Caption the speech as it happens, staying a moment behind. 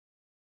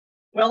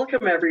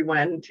Welcome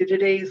everyone to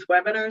today's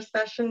webinar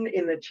session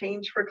in the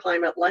Change for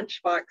Climate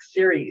Lunchbox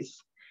series.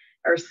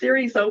 Our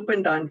series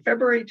opened on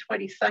February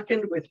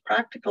 22nd with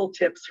practical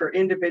tips for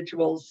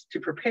individuals to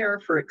prepare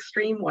for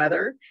extreme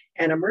weather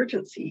and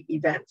emergency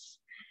events.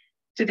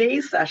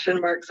 Today's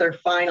session marks our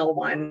final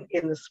one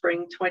in the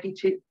Spring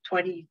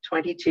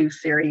 2022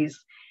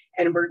 series,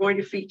 and we're going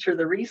to feature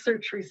the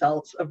research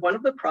results of one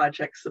of the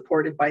projects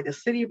supported by the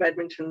City of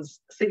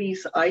Edmonton's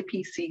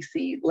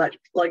CitiesIPCC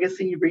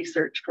Legacy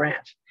Research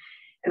Grant.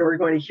 And we're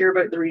going to hear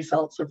about the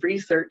results of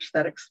research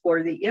that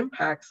explore the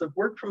impacts of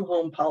work from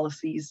home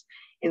policies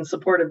in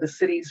support of the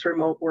city's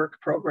remote work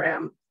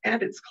program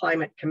and its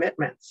climate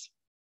commitments.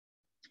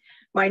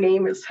 My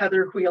name is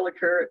Heather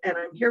Wheelaker, and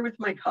I'm here with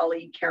my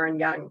colleague, Karen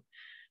Young.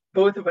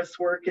 Both of us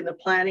work in the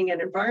Planning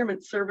and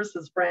Environment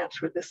Services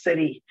branch with the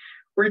city.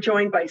 We're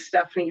joined by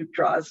Stephanie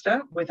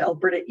Drozda with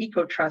Alberta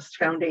Eco Trust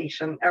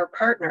Foundation, our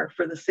partner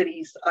for the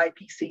city's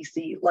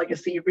IPCC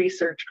Legacy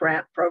Research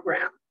Grant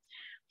program.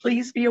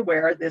 Please be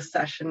aware this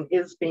session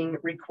is being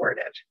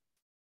recorded.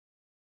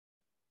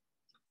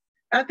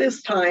 At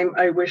this time,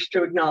 I wish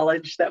to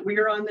acknowledge that we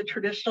are on the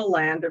traditional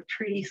land of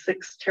Treaty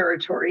 6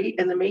 territory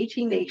in the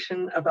Métis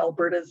Nation of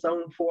Alberta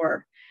Zone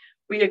 4.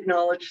 We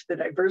acknowledge the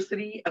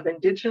diversity of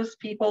Indigenous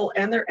people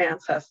and their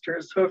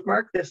ancestors who have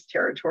marked this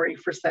territory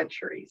for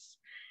centuries.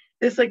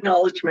 This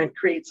acknowledgement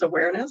creates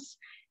awareness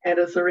and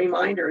is a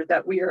reminder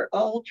that we are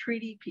all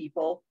treaty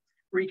people,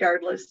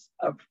 regardless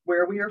of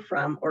where we are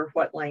from or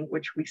what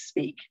language we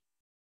speak.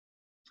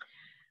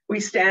 We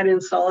stand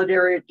in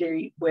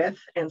solidarity with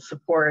and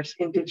support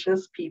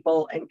Indigenous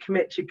people and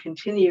commit to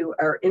continue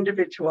our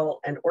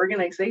individual and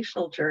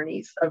organizational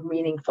journeys of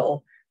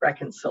meaningful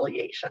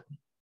reconciliation.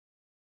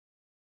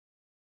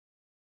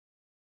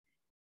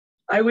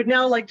 I would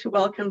now like to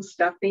welcome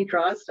Stephanie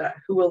Drozda,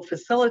 who will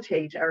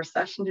facilitate our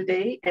session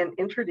today and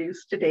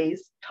introduce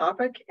today's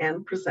topic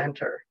and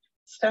presenter.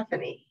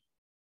 Stephanie.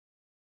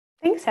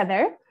 Thanks,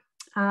 Heather.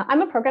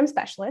 I'm a program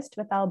specialist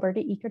with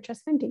Alberta Eco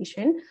Trust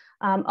Foundation,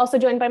 also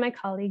joined by my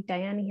colleague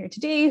Diana here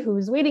today,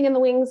 who's waiting in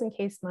the wings in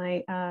case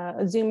my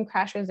Zoom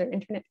crashes or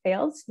internet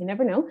fails. You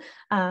never know.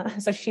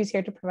 So she's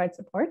here to provide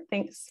support.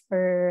 Thanks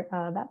for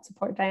that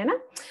support, Diana.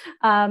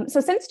 So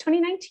since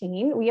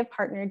 2019, we have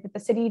partnered with the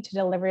city to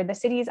deliver the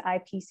city's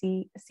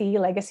IPCC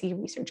Legacy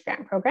Research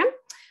Grant Program.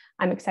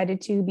 I'm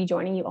excited to be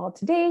joining you all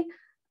today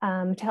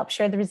to help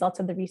share the results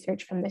of the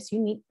research from this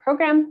unique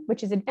program,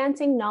 which is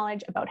advancing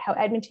knowledge about how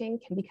Edmonton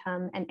can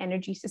become an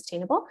energy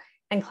sustainable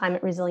and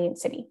climate resilient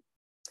city.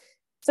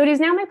 So it is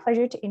now my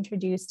pleasure to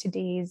introduce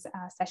today's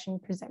session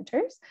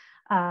presenters.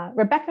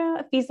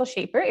 Rebecca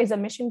Fiesel-Schaefer is a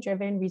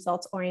mission-driven,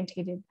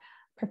 results-oriented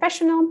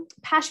professional,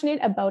 passionate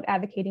about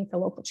advocating for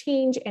local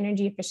change,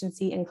 energy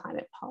efficiency, and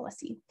climate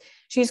policy.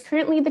 She is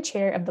currently the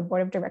chair of the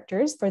board of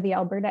directors for the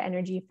Alberta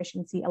Energy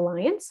Efficiency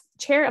Alliance,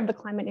 chair of the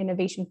Climate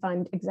Innovation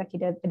Fund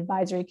Executive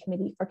Advisory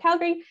Committee for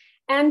Calgary,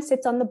 and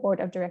sits on the board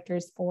of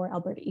directors for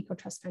Alberta Eco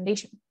Trust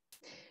Foundation.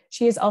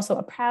 She is also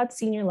a proud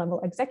senior level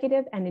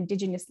executive and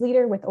Indigenous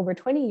leader with over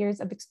 20 years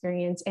of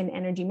experience in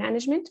energy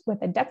management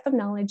with a depth of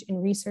knowledge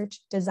in research,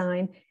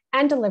 design,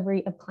 and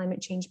delivery of climate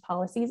change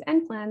policies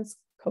and plans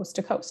coast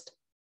to coast.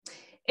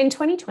 In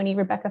 2020,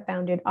 Rebecca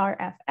founded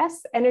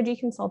RFS Energy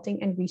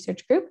Consulting and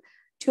Research Group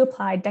to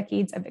apply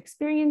decades of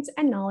experience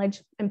and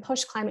knowledge and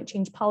push climate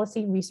change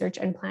policy, research,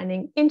 and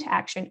planning into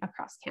action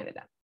across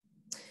Canada.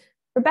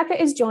 Rebecca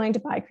is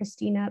joined by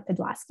Christina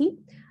Pedlaski,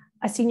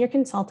 a senior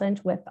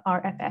consultant with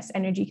RFS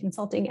Energy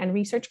Consulting and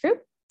Research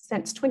Group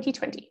since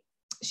 2020.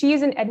 She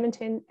is an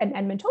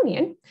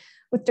Edmontonian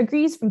with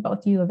degrees from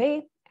both U of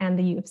A and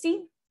the U of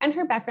C, and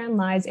her background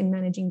lies in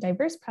managing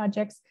diverse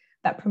projects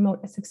that promote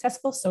a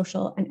successful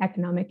social and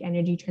economic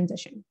energy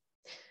transition.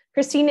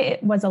 Christina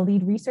was a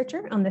lead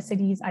researcher on the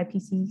city's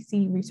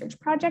IPCC research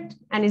project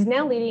and is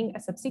now leading a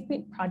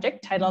subsequent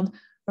project titled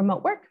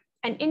Remote Work,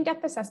 an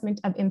in-depth assessment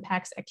of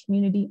impacts at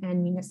community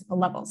and municipal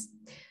levels.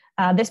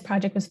 This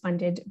project was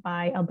funded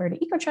by Alberta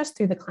Eco Trust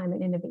through the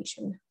Climate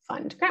Innovation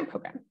Fund grant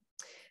program.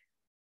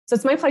 So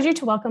it's my pleasure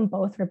to welcome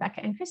both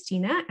Rebecca and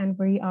Christina, and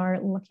we are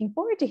looking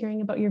forward to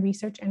hearing about your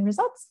research and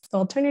results. So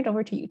I'll turn it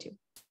over to you two.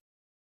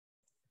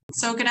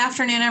 So good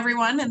afternoon,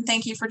 everyone, and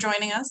thank you for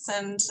joining us,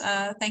 and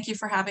thank you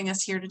for having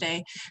us here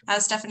today.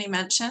 As Stephanie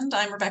mentioned,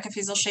 I'm Rebecca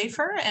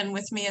Fiesel-Schaefer, and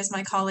with me is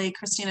my colleague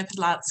Christina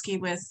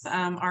Pedlatsky with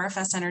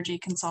RFS Energy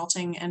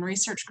Consulting and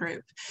Research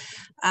Group.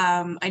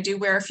 I do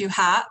wear a few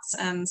hats,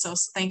 and so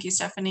thank you,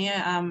 Stephanie,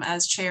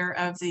 as chair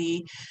of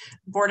the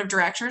board of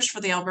directors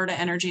for the Alberta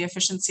Energy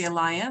Efficiency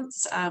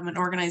Alliance, an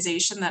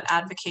organization that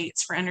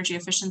advocates for energy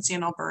efficiency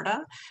in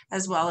Alberta,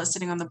 as well as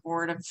sitting on the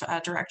board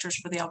of directors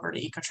for the Alberta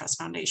Eco Trust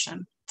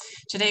Foundation.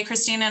 Today,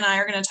 Christina and I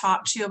are going to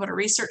talk to you about a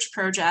research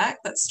project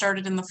that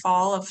started in the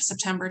fall of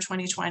September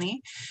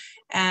 2020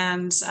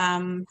 and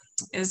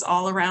is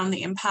all around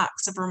the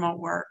impacts of remote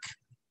work.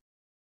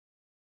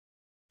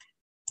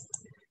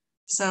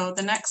 So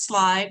the next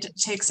slide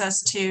takes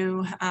us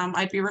to,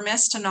 I'd be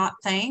remiss to not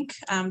thank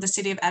the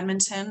City of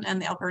Edmonton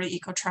and the Alberta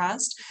Eco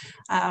Trust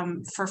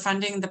for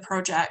funding the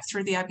project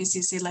through the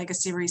IPCC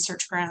Legacy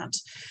Research Grant.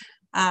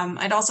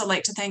 I'd also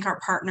like to thank our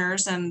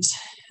partners, and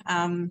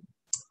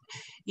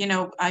you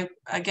know, I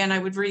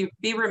would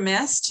be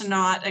remiss to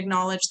not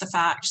acknowledge the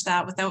fact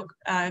that without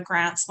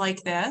grants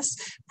like this,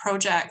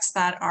 projects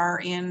that are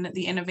in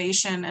the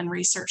innovation and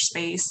research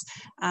space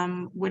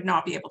would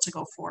not be able to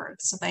go forward.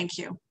 So thank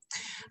you.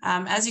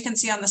 As you can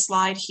see on the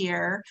slide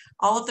here,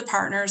 all of the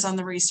partners on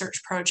the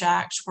research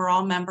project were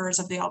all members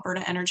of the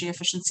Alberta Energy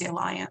Efficiency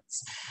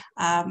Alliance.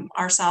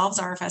 Ourselves,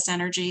 RFS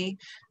Energy,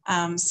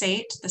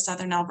 SAIT, the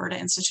Southern Alberta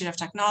Institute of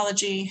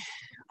Technology,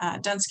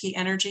 Dunsky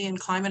Energy and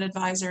Climate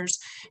Advisors,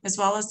 as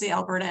well as the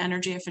Alberta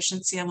Energy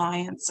Efficiency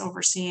Alliance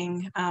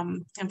overseeing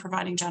and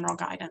providing general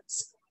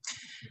guidance.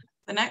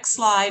 The next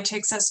slide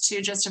takes us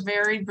to just a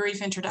very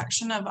brief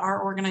introduction of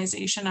our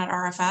organization at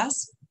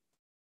RFS.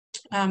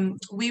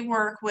 We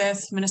work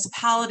with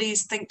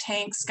municipalities, think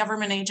tanks,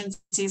 government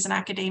agencies, and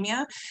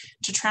academia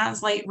to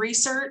translate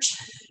research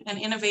and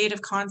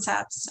innovative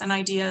concepts and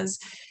ideas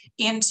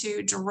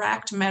into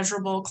direct,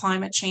 measurable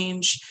climate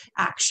change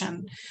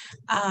action.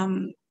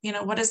 You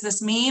know, what does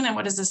this mean and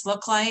what does this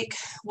look like?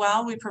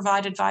 Well, we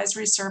provide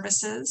advisory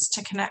services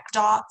to connect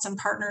dots and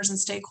partners and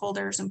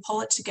stakeholders and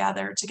pull it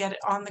together to get it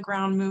on the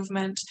ground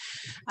movement.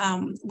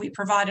 We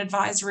provide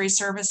advisory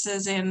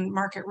services in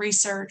market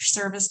research,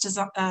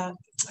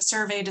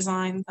 survey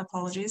design,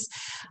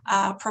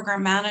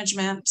 program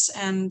management,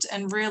 and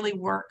really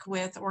work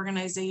with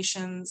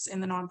organizations in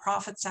the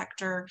nonprofit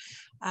sector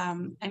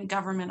and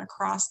government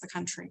across the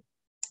country.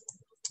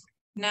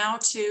 Now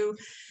to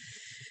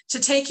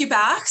take you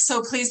back,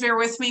 so please bear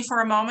with me for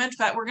a moment,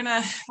 but we're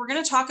gonna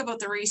talk about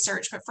the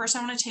research, but first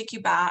I want to take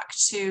you back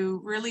to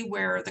really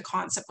where the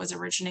concept was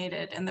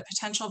originated and the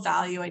potential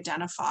value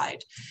identified.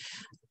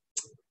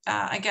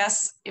 I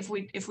guess if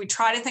we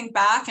try to think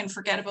back and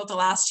forget about the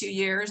last 2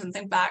 years and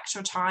think back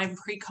to a time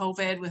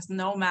pre-COVID with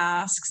no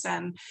masks,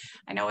 and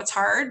I know it's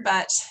hard,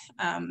 but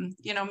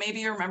you know, maybe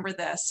you remember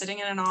this, sitting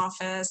in an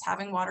office,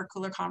 having water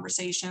cooler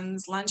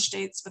conversations, lunch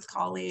dates with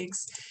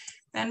colleagues.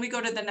 Then we go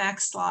to the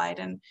next slide,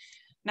 and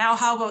now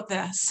how about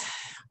this?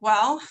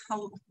 Well, a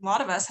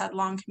lot of us had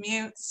long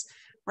commutes,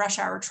 rush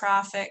hour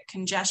traffic,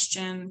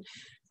 congestion,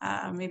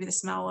 maybe the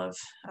smell of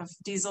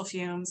diesel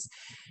fumes.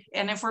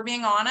 And if we're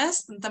being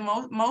honest,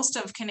 most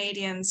of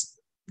Canadians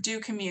do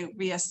commute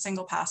via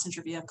single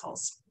passenger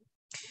vehicles.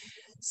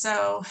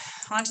 So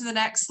on to the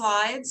next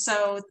slide.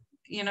 So,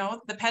 you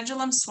know, the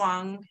pendulum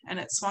swung, and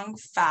it swung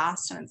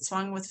fast, and it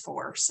swung with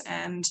force.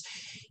 And,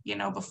 you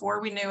know,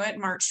 before we knew it,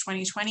 March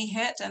 2020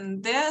 hit,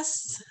 and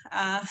this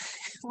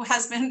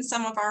has been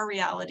some of our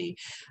reality,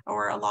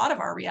 or a lot of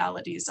our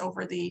realities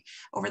over the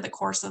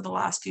course of the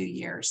last few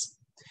years.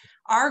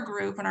 Our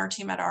group and our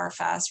team at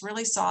RFS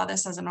really saw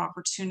this as an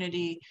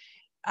opportunity,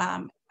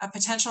 a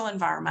potential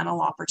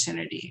environmental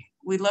opportunity.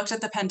 We looked at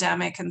the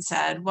pandemic and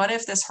said, what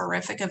if this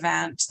horrific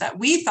event that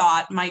we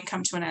thought might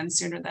come to an end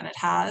sooner than it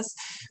has,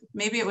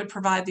 maybe it would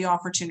provide the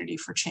opportunity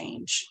for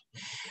change.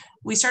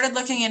 We started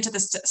looking into the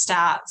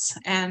stats,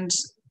 and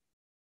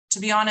to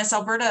be honest,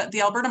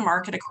 the Alberta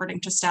market,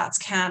 according to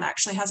StatsCan,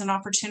 actually has an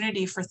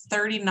opportunity for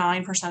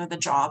 39% of the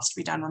jobs to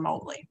be done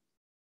remotely.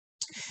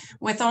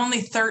 With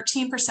only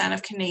 13%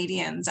 of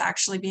Canadians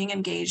actually being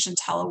engaged in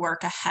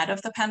telework ahead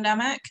of the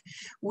pandemic,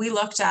 we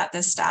looked at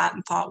this stat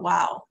and thought,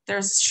 wow,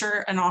 there's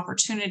sure an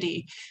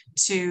opportunity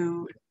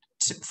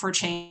for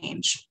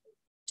change.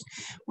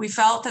 We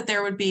felt that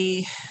there would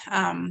be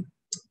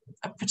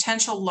a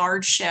potential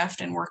large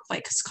shift in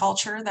workplace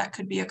culture that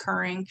could be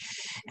occurring,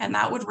 and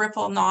that would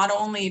ripple not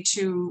only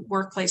to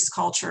workplace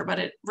culture, but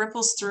it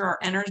ripples through our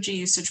energy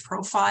usage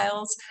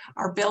profiles,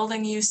 our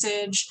building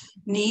usage,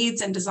 needs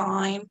and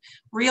design,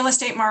 real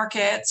estate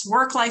markets,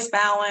 work-life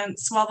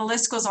balance, well, the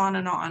list goes on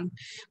and on.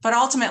 But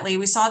ultimately,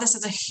 we saw this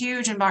as a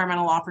huge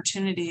environmental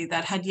opportunity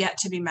that had yet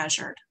to be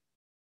measured.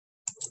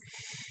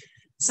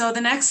 So the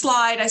next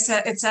slide,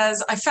 it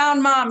says, I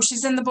found mom,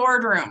 she's in the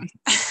boardroom.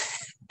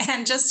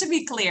 And just to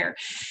be clear,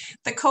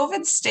 the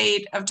COVID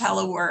state of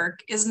telework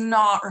is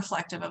not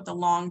reflective of the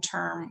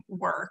long-term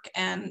work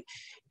and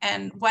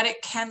what it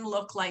can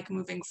look like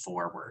moving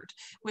forward.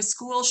 With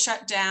schools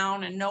shut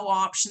down and no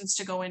options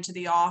to go into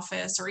the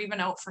office or even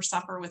out for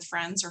supper with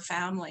friends or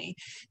family,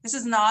 this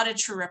is not a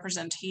true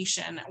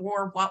representation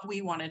or what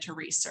we wanted to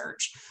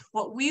research.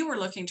 What we were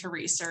looking to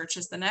research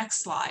is the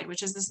next slide,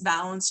 which is this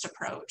balanced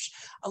approach.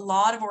 A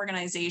lot of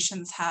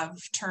organizations have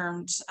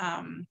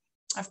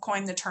I've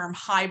coined the term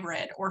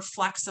hybrid or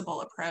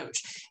flexible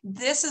approach.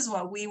 This is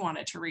what we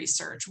wanted to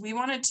research. We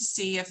wanted to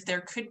see if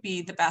there could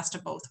be the best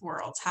of both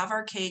worlds, have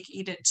our cake,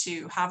 eat it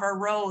too, have our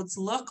roads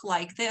look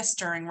like this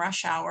during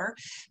rush hour,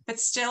 but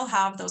still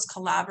have those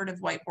collaborative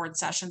whiteboard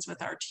sessions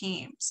with our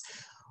teams.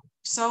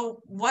 So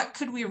what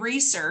could we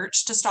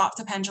research to stop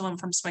the pendulum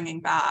from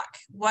swinging back?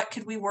 What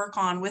could we work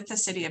on with the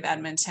City of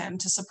Edmonton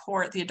to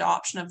support the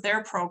adoption of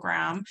their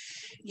program,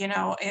 you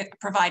know,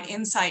 provide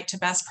insight to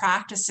best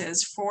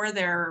practices for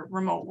their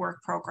remote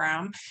work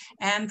program,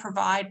 and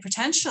provide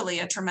potentially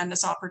a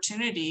tremendous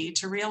opportunity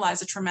to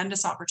realize a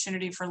tremendous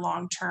opportunity for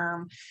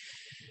long-term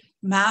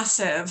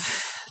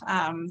massive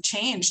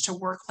change to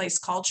workplace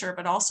culture,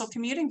 but also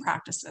commuting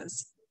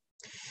practices.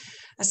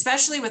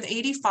 especially with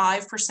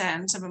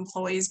 85% of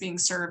employees being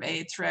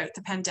surveyed throughout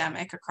the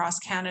pandemic across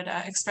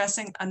Canada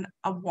expressing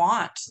a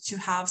want to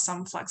have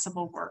some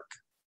flexible work.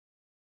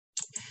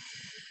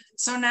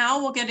 So now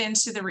we'll get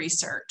into the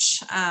research.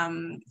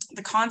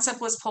 The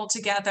concept was pulled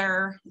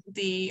together.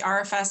 The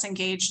RFS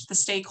engaged the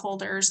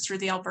stakeholders through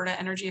the Alberta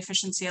Energy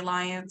Efficiency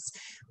Alliance.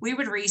 We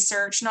would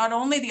research not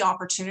only the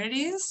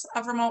opportunities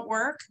of remote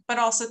work, but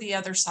also the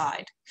other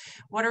side.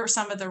 What are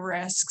some of the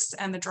risks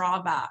and the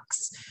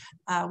drawbacks?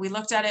 We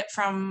looked at it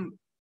from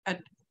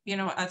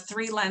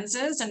three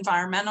lenses: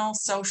 environmental,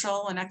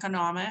 social, and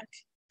economic.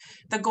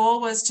 The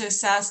goal was to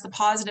assess the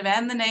positive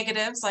and the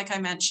negatives, like I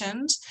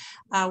mentioned,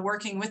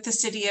 working with the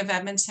City of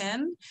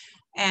Edmonton,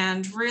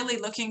 and really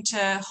looking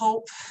to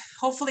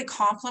hopefully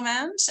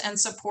complement and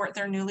support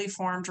their newly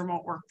formed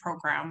remote work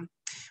program.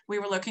 We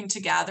were looking to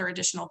gather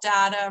additional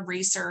data,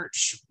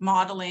 research,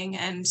 modeling,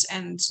 and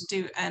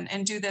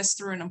do this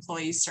through an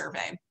employee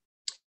survey.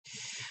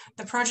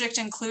 The project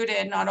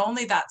included not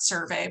only that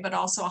survey, but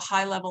also a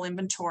high-level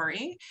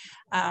inventory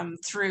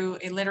through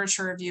a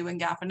literature review and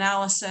gap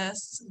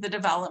analysis, the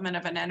development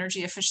of an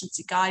energy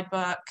efficiency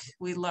guidebook.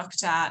 We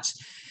looked at,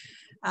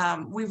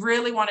 we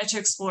really wanted to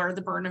explore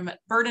the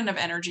burden of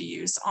energy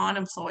use on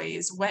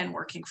employees when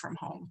working from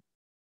home.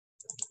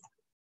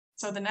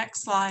 So the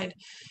next slide,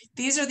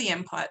 these are the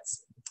inputs.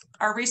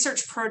 Our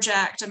research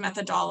project and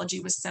methodology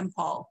was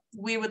simple.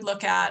 We would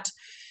look at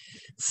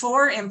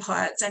 4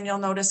 inputs, and you'll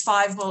notice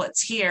 5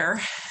 bullets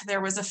here. There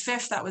was a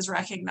 5th that was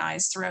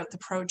recognized throughout the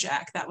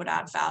project that would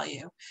add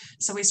value.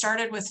 So we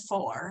started with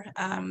 4.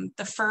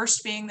 The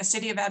first being the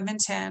City of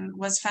Edmonton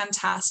was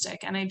fantastic,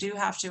 and I do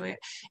have to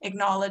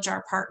acknowledge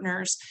our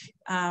partners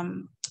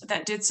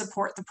that did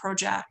support the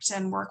project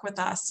and work with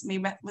us. We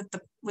met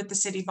with the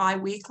city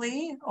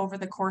bi-weekly over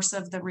the course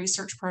of the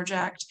research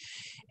project,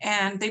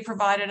 and they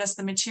provided us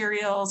the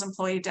materials,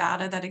 employee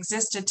data that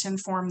existed to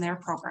inform their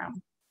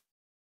program.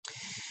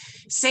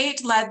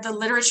 SAIT led the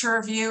literature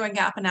review and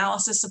gap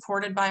analysis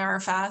supported by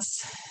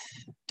RFS.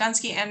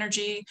 Dunsky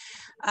Energy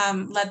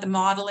led the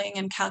modeling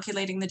and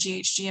calculating the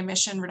GHG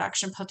emission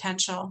reduction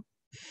potential.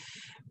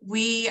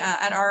 We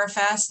at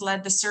RFS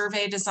led the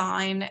survey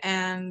design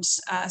and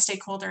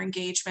stakeholder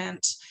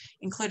engagement,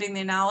 including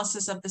the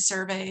analysis of the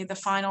survey, the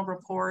final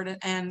report,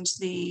 and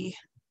the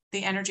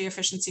energy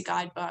efficiency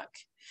guidebook.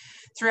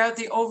 Throughout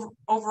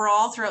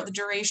the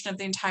duration of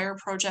the entire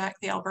project,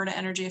 the Alberta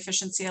Energy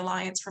Efficiency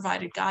Alliance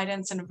provided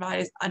guidance and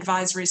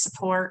advisory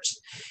support.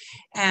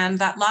 And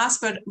that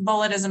last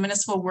bullet is a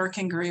municipal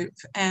working group.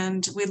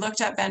 And we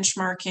looked at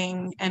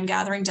benchmarking and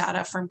gathering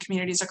data from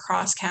communities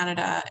across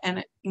Canada,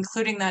 and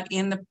including that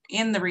in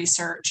the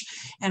research.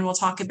 And we'll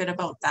talk a bit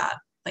about that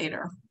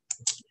later.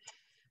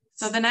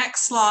 So the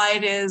next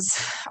slide is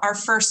our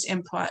first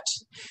input.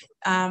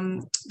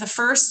 The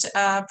first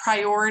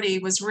priority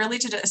was really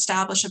to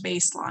establish a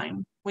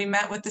baseline. We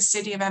met with the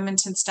City of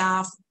Edmonton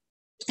staff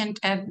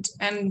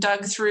and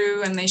dug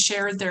through, and they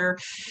shared their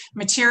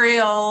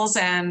materials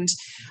and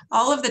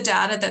all of the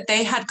data that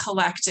they had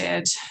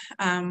collected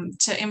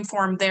to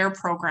inform their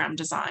program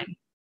design.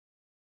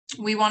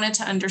 We wanted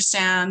to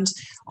understand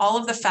all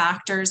of the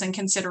factors and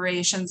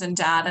considerations and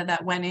data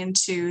that went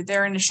into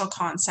their initial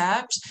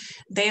concept.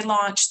 They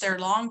launched their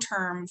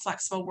long-term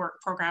flexible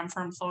work program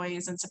for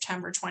employees in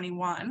September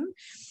 21.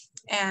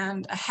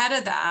 And ahead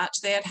of that,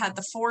 they had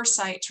the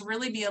foresight to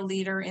really be a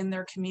leader in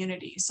their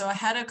community. So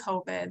ahead of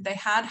COVID, they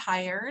had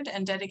hired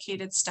and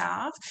dedicated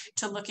staff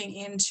to looking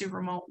into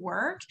remote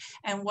work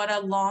and what a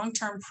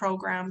long-term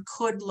program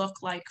could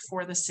look like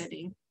for the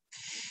city.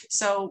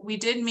 So we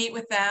did meet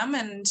with them,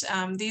 and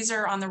these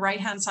are on the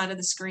right-hand side of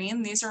the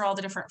screen. These are all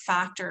the different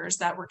factors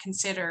that were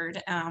considered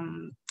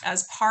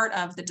as part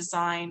of the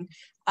design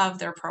of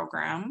their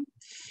program.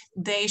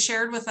 They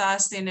shared with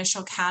us the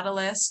initial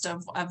catalyst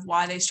of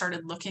why they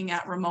started looking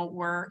at remote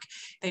work.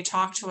 They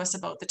talked to us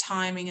about the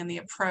timing and the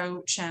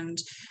approach. And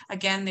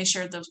again, they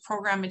shared those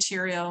program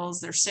materials,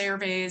 their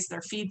surveys,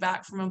 their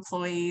feedback from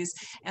employees,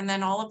 and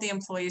then all of the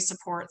employee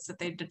supports that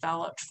they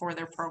developed for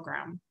their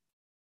program.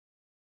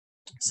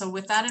 So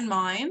with that in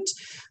mind,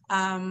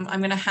 I'm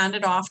going to hand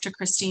it off to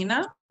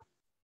Christina.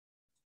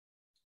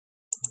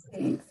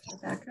 Thanks,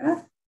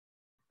 Rebecca.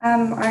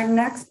 Our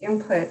next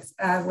input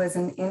was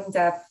an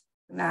in-depth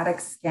thematic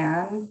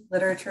scan,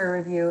 literature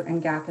review,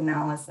 and gap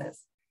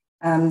analysis.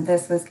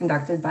 This was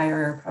conducted by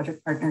our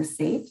project partner,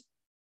 SAIT,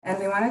 and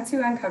we wanted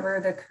to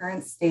uncover the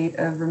current state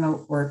of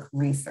remote work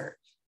research.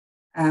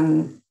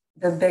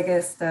 The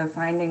biggest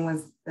finding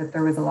was that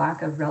there was a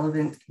lack of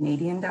relevant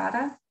Canadian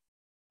data,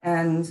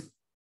 and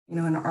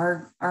and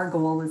our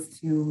goal was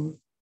to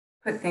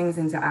put things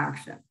into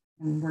action.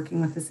 And working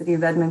with the City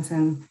of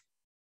Edmonton,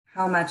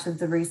 how much of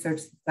the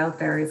research that's out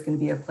there is going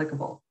to be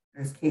applicable.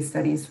 There's case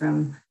studies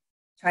from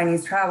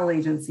Chinese travel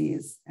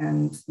agencies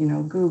and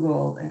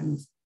Google and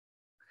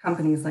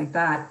companies like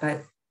that,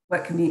 but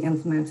what can be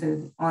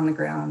implemented on the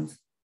ground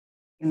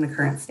in the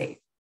current state.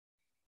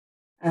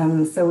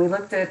 So we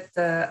looked at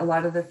a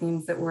lot of the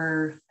themes that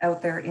were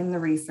out there in the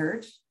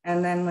research,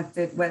 and then looked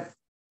at what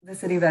the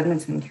City of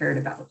Edmonton cared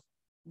about.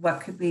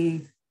 What could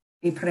we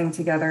be putting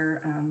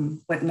together,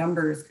 what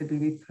numbers could we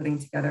be putting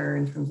together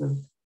in terms of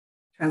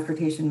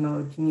transportation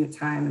mode, commute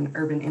time, and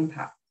urban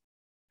impact?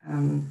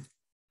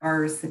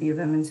 Are City of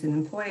Edmonton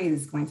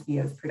employees going to be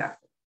as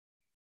productive?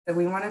 So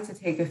we wanted to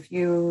take a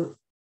few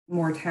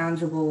more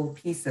tangible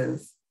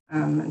pieces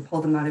and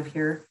pull them out of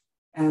here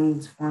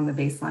and form the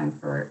baseline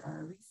for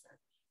our research.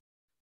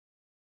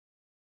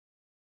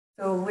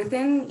 So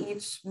within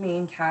each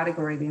main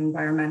category, the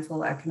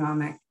environmental,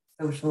 economic,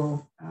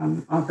 social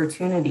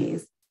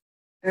opportunities,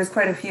 there's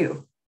quite a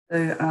few.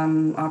 The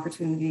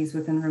opportunities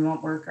within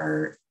remote work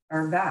are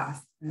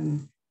vast,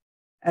 and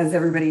as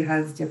everybody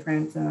has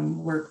different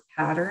work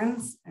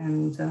patterns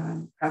and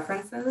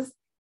preferences,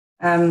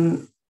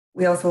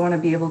 we also want to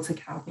be able to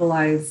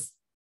capitalize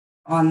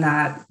on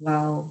that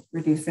while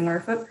reducing our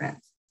footprint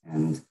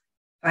and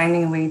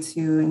finding a way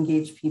to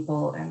engage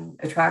people and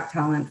attract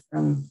talent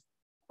from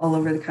all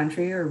over the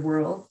country or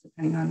world,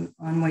 depending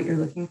on what you're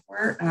looking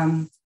for.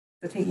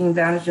 So taking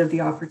advantage of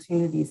the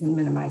opportunities and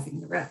minimizing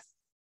the risk.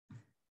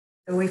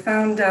 So we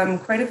found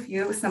quite a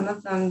few, some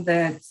of them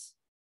that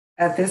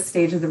at this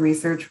stage of the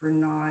research were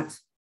not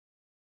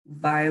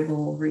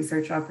viable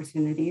research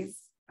opportunities.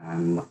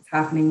 What's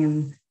happening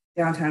in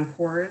downtown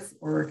cores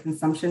or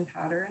consumption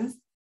patterns.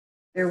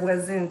 There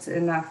wasn't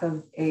enough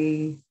of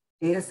a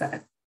data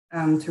set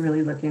to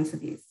really look into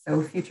these.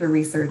 So future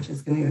research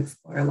is going to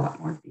explore a lot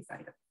more of these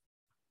items.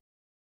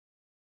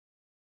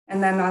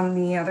 And then on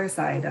the other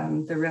side,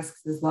 the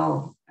risks as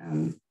well.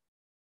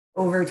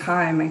 Over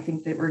time, I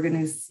think that we're going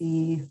to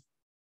see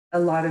a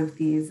lot of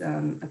these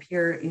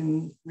appear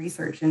in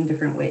research in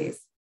different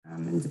ways.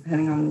 And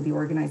depending on the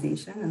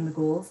organization and the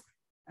goals,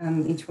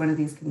 each one of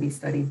these can be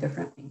studied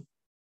differently.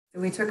 So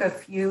we took a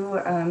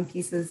few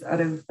pieces out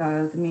of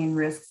the main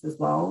risks as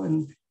well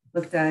and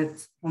looked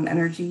at home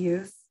energy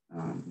use,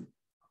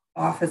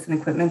 office and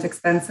equipment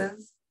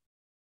expenses,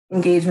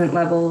 engagement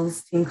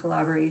levels, team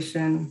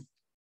collaboration,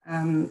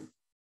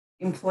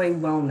 employee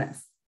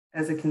wellness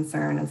as a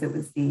concern, as it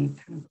was the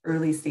kind of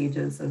early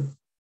stages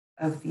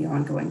of the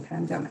ongoing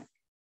pandemic.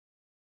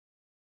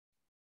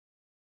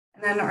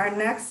 And then our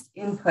next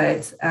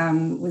input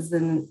was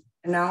an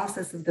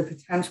analysis of the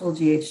potential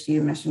GHG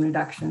emission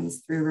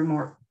reductions through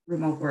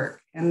remote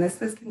work. And this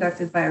was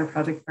conducted by our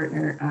project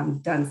partner,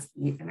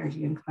 Dunsky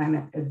Energy and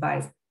Climate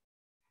Advisor.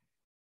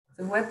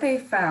 So what they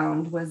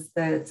found was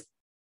that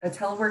a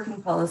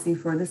teleworking policy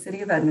for the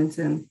City of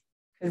Edmonton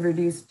could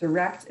reduce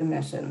direct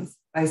emissions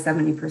by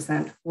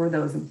 70% for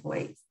those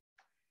employees.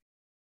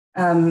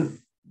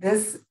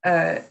 This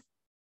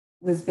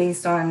was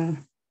based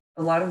on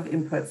a lot of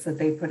inputs that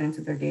they put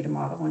into their data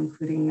model,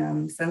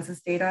 including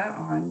census data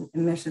on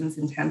emissions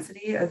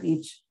intensity of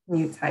each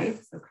commute type,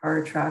 so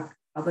car, truck,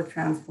 public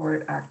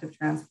transport, active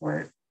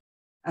transport,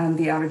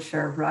 the average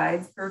share of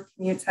rides per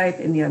commute type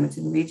in the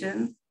Edmonton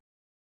region,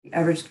 the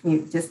average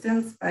commute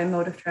distance by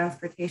mode of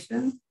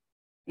transportation,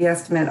 the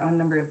estimate on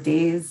number of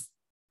days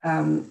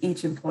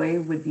each employee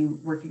would be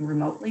working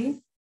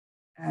remotely,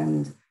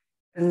 and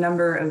the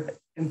number of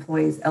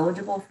employees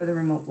eligible for the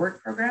remote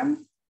work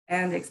program,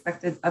 and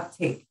expected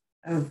uptake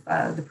of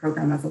the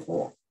program as a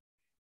whole.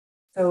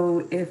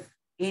 So if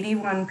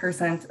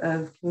 81%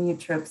 of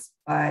commute trips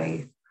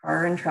by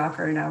car and truck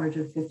are an average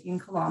of 15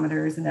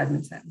 kilometers in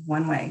Edmonton,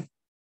 one way,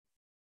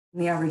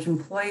 and the average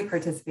employee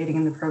participating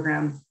in the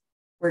program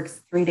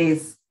works 3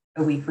 days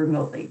a week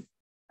remotely,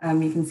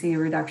 you can see a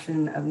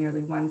reduction of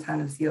nearly 1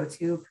 ton of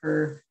CO2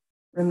 per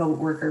remote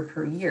worker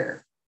per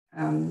year.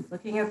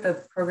 Looking at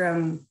the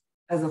program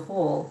as a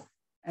whole,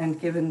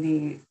 and given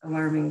the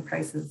alarming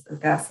prices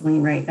of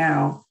gasoline right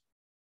now,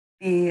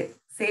 the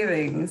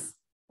savings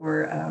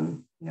for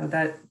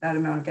that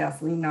amount of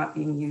gasoline not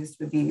being used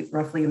would be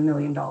roughly $1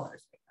 million right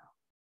now.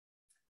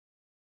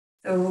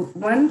 So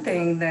one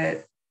thing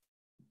that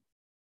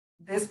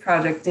this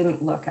project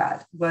didn't look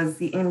at was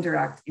the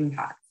indirect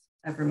impact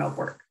of remote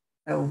work.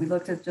 So we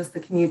looked at just the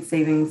commute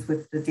savings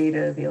with the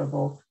data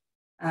available,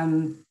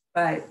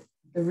 but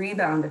the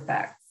rebound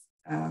effects,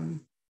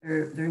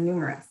 they're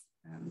numerous.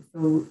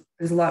 So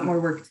there's a lot more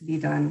work to be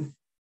done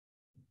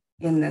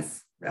in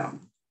this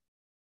realm.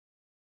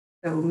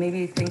 So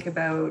maybe think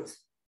about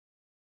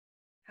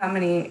how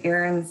many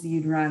errands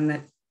you'd run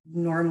that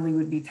normally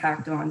would be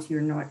tacked on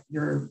to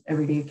your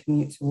everyday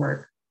commute to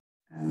work.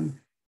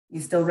 You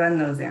still run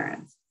those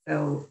errands.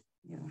 So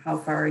how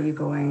far are you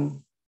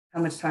going?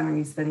 How much time are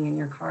you spending in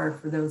your car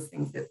for those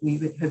things that we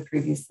had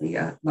previously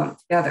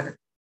lumped together?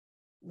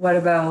 What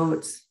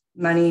about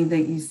money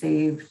that you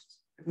saved,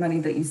 money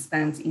that you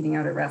spent eating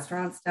out at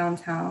restaurants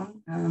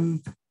downtown?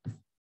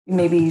 You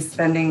may be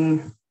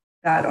spending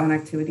that on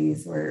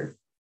activities or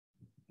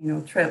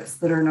trips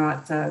that are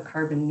not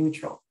carbon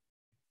neutral.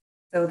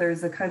 So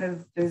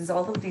there's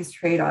all of these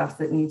trade-offs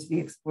that need to be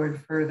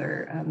explored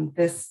further.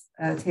 This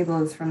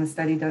table is from a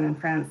study done in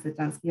France that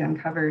Dunsky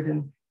uncovered,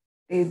 and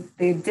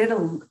they did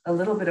a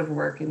little bit of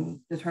work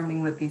in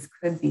determining what these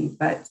could be,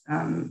 but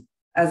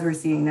as we're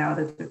seeing now,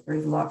 that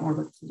there's a lot more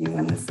work to do,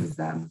 and this is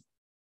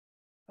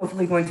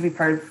hopefully going to be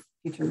part of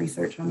future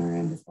research on our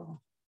end as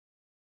well.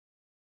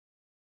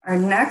 Our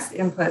next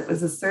input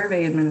was a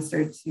survey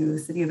administered to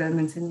City of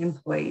Edmonton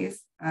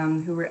employees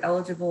who were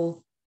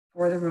eligible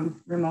for the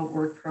remote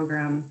work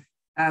program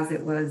as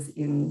it was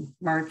in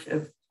March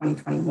of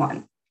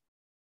 2021.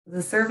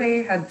 The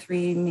survey had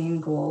three main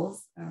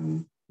goals.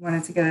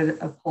 Wanted to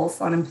get a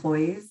pulse on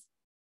employees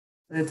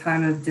at a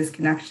time of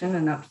disconnection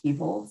and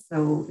upheaval,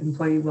 so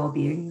employee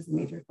well-being was a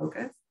major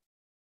focus.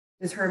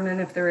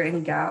 Determine if there were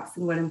any gaps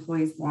in what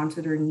employees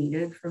wanted or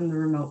needed from the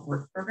remote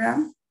work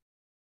program.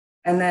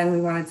 And then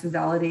we wanted to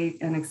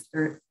validate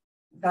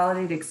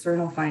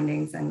external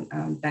findings and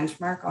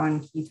benchmark on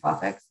key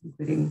topics,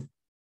 including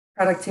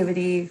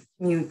productivity,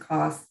 commute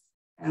costs,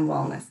 and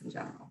wellness in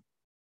general.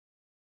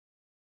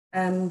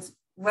 And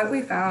what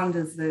we found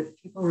is that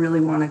people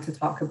really wanted to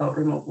talk about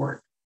remote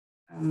work.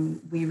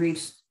 We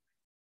reached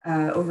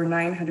over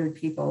 900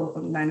 people,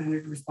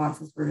 900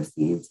 responses were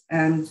received,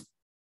 and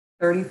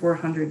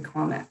 3,400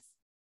 comments.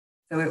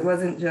 So it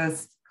wasn't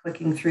just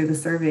clicking through the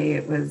survey,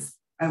 it was,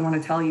 I want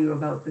to tell you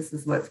about this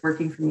is what's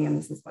working for me and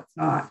this is what's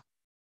not.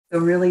 So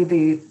really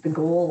the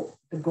goal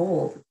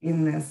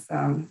in this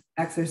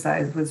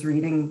exercise was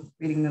reading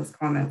those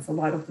comments, a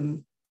lot of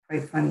them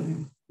quite funny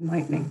and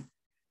enlightening.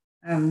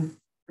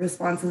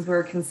 Responses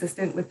were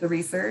consistent with the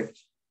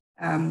research,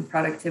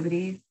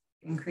 productivity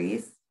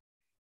increased.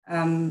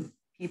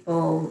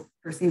 People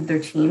perceived their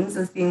teams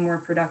as being more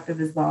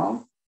productive as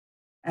well.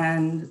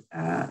 And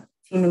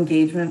team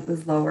engagement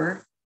was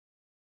lower.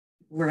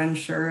 Were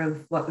unsure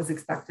of what was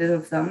expected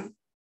of them.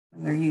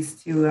 And they're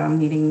used to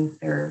meeting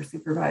their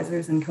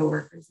supervisors and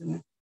coworkers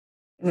in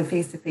a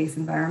face-to-face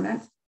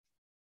environment.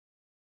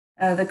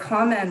 The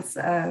comments,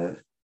 I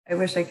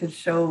wish I could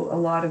show a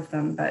lot of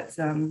them, but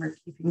we're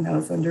keeping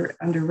those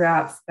under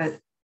wraps.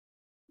 But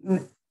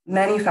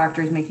many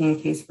factors making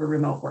a case for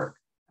remote work.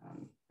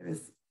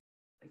 There's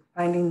like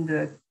finding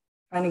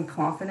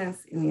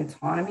confidence in the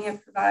autonomy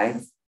it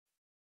provides,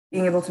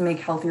 being able to make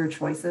healthier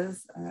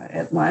choices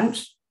at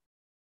lunch,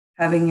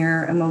 having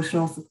your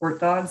emotional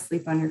support dog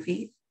sleep on your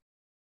feet,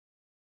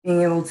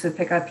 being able to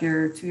pick up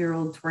your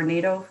 2-year-old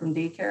tornado from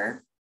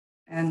daycare,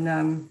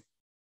 and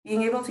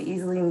being able to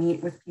easily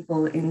meet with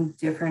people in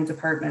different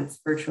departments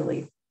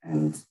virtually,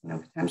 and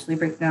potentially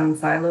break down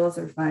silos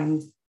or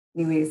find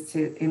new ways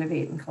to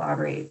innovate and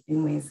collaborate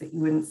in ways that you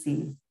wouldn't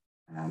see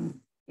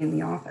in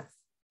the office.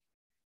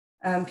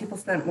 People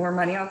spent more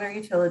money on their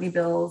utility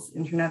bills,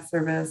 internet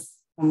service,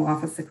 home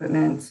office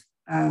equipment,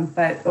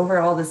 but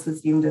overall, this was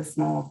deemed a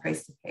small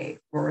price to pay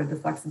for the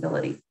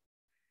flexibility.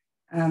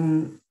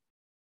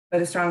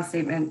 But a strong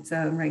statement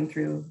rang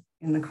through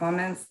in the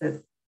comments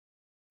that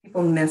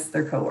people miss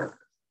their coworkers,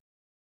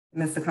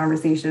 miss the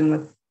conversation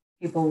with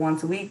people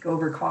once a week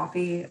over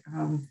coffee,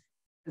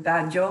 the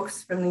bad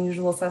jokes from the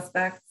usual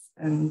suspects,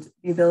 and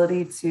the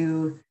ability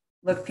to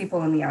look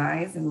people in the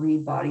eyes and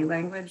read body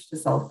language to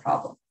solve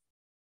problems.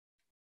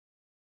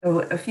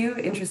 So a few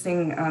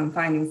interesting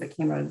findings that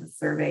came out of the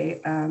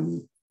survey.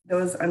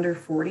 Those under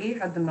 40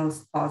 had the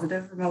most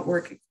positive remote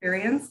work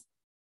experience.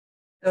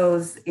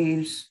 Those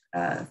aged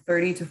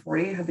 30 to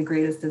 40 had the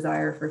greatest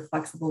desire for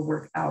flexible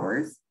work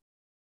hours.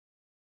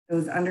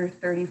 Those under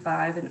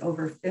 35 and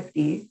over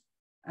 50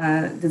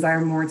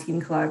 desire more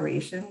team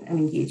collaboration and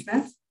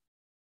engagement.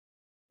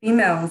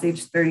 Females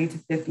aged 30 to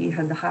 50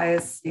 had the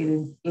highest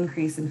stated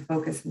increase in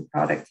focus and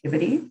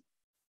productivity.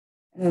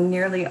 And in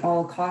nearly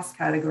all cost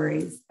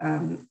categories,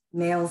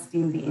 males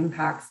deemed the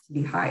impacts to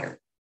be higher.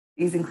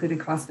 These included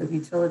cost of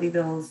utility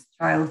bills,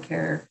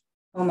 childcare,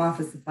 home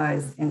office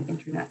supplies, and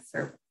internet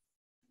service.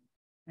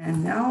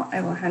 And now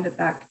I will hand it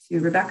back to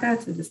Rebecca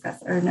to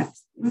discuss our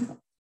next input.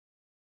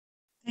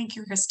 Thank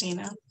you,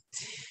 Christina.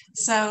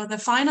 So the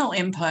final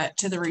input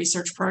to the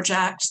research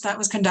project that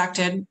was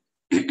conducted,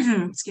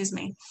 excuse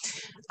me,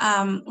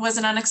 was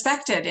an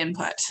unexpected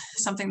input,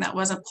 something that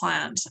wasn't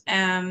planned.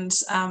 And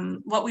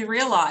what we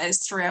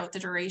realized throughout the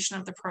duration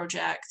of the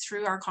project,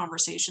 through our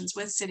conversations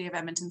with City of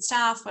Edmonton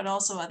staff, but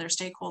also other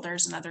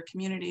stakeholders and other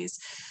communities,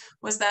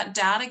 was that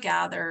data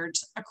gathered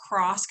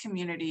across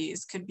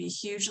communities could be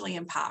hugely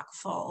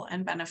impactful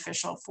and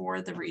beneficial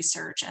for the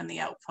research and the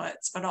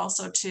outputs, but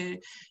also to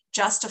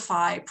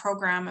justify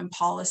program and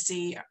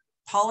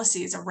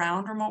policies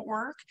around remote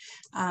work,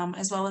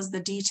 as well as the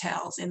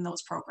details in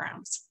those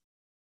programs.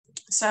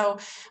 So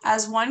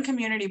as one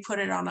community put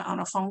it on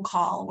a phone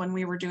call when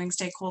we were doing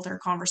stakeholder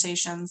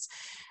conversations,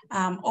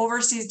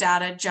 overseas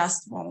data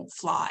just won't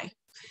fly.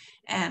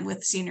 And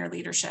with senior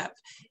leadership,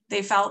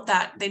 they felt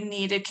that they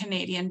needed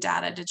Canadian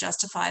data to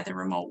justify the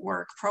remote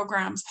work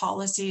programs,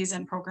 policies,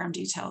 and program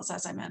details,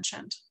 as I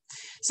mentioned.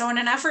 So in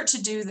an effort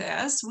to do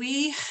this,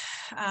 we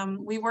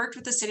worked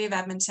with the City of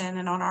Edmonton,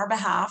 and on our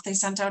behalf, they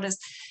sent out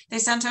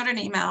an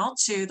email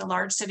to the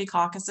Large City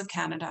Caucus of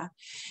Canada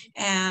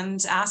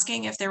and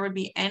asking if there would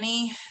be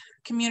any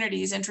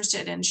communities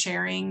interested in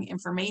sharing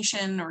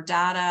information or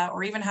data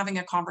or even having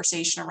a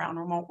conversation around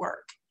remote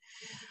work.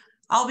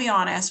 I'll be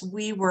honest,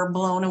 we were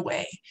blown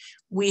away.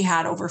 We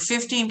had over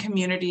 15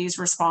 communities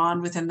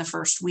respond within the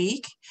first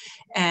week,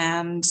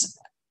 and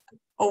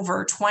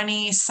over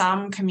 20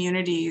 some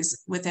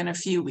communities within a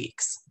few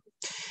weeks.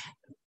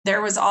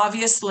 there was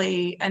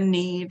obviously a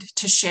need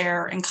to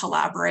share and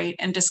collaborate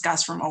and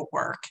discuss remote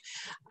work.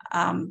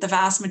 The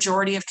vast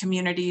majority of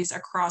communities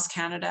across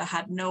Canada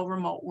had no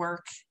remote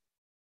work,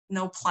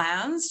 no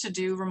plans to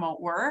do remote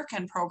work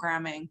and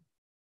programming.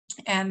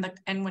 And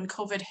when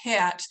COVID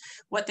hit,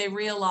 what they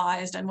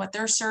realized and what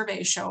their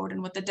survey showed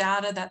and what the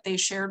data that they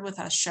shared with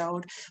us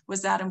showed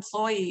was that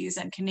employees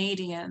and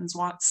Canadians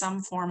want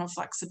some form of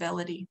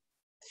flexibility.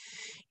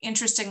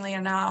 Interestingly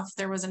enough,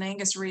 there was an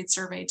Angus Reid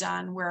survey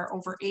done where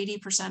over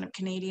 80% of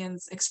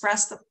Canadians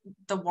expressed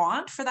the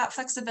want for that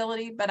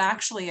flexibility, but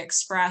actually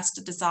expressed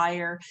a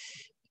desire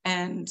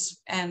and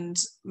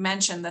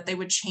mentioned that they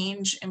would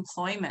change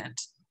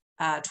employment.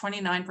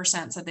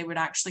 29% said they would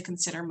actually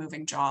consider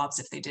moving jobs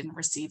if they didn't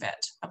receive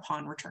it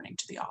upon returning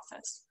to the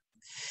office.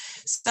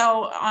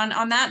 So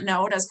on that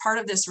note, as part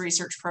of this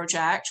research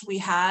project, we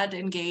had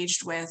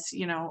engaged with,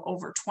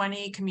 over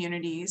 20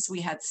 communities.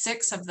 We had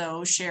 6 of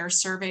those share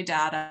survey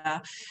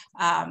data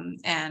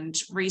and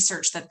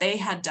research that they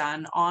had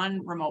done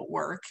on remote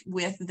work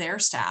with their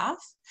staff.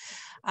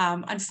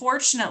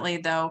 Unfortunately,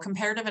 though,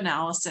 comparative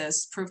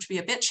analysis proved to be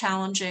a bit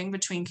challenging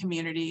between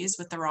communities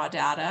with the raw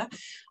data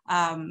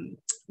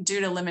due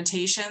to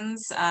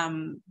limitations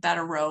that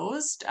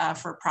arose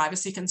for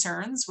privacy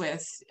concerns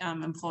with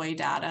employee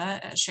data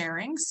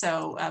sharing.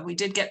 So we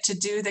did get to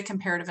do the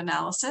comparative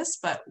analysis,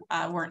 but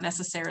weren't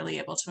necessarily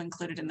able to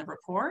include it in the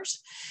report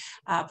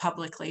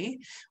publicly.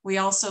 We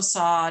also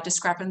saw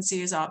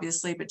discrepancies,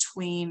 obviously,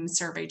 between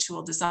survey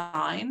tool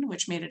design,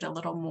 which made it a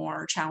little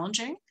more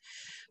challenging.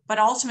 But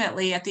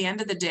ultimately, at the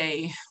end of the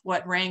day,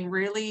 what rang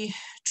really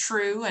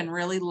true and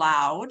really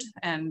loud,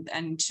 and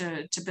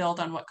to build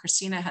on what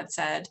Christina had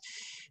said,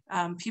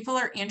 people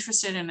are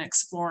interested in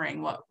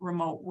exploring what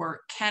remote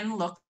work can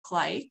look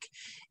like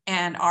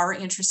and are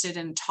interested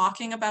in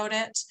talking about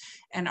it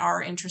and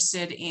are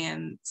interested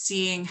in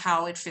seeing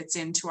how it fits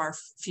into our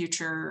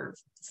future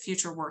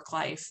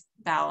work-life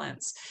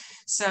balance.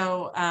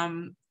 So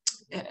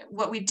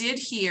what we did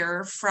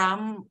hear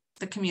from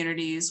the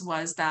communities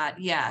was that,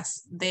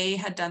 yes, they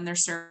had done their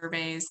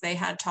surveys, they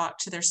had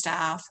talked to their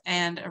staff,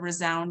 and a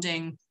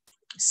resounding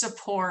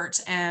support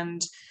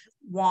and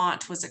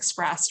want was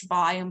expressed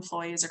by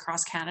employees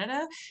across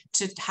Canada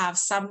to have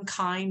some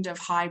kind of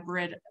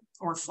hybrid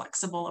or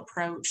flexible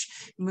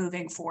approach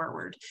moving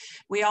forward.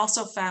 We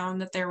also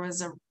found that there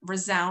was a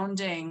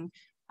resounding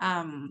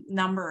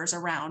numbers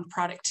around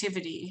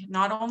productivity,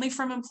 not only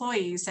from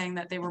employees saying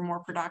that they were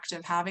more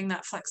productive, having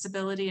that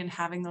flexibility and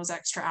having those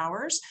extra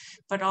hours,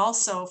 but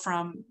also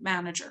from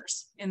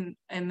managers in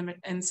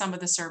some of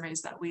the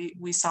surveys that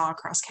we saw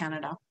across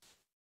Canada.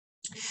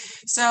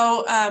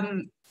 So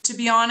to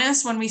be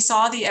honest, when we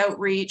saw the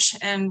outreach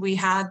and we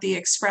had the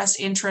expressed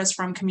interest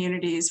from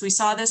communities, we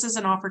saw this as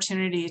an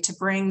opportunity to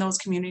bring those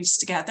communities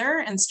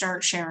together and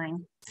start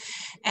sharing.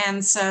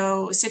 And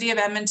so City of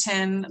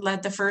Edmonton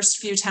led the first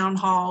few town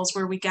halls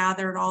where we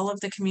gathered all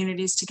of the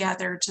communities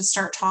together to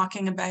start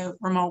talking about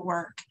remote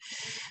work.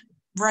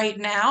 Right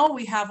now,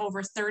 we have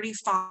over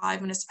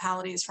 35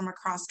 municipalities from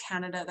across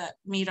Canada that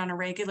meet on a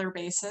regular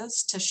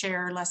basis to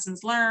share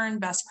lessons learned,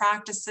 best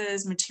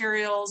practices,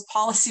 materials,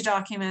 policy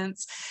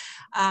documents,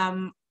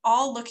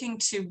 all looking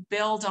to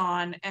build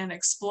on and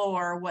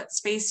explore what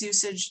space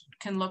usage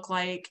can look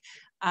like,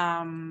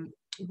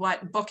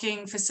 what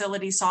booking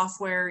facility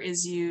software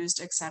is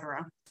used,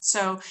 etc.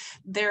 So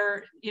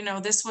there,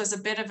 this was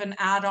a bit of an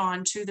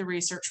add-on to the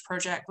research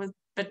project,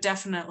 but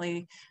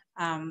definitely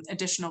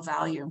additional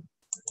value.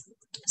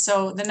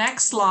 So the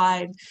next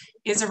slide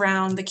is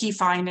around the key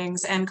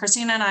findings, and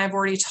Christina and I have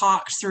already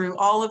talked through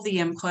all of the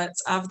inputs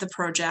of the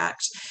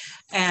project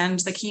and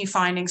the key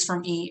findings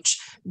from each,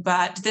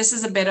 but this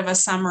is a bit of a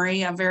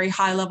summary, a very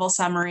high-level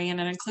summary, and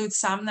it includes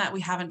some that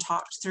we haven't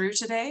talked through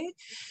today.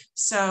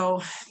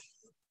 So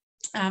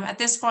at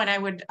this point, I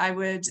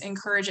would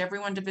encourage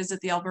everyone to visit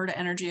the Alberta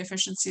Energy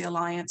Efficiency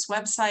Alliance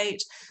website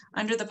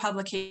under the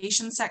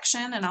publication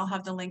section, and I'll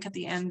have the link at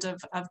the end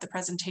of the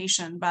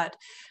presentation. But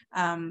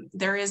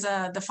there is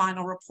the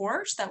final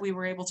report that we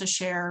were able to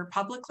share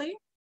publicly.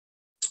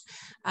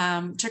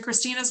 To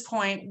Christina's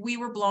point, we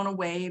were blown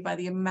away by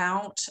the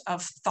amount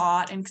of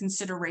thought and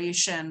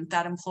consideration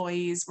that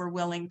employees were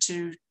willing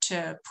to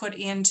put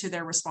into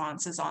their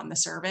responses on the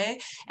survey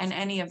and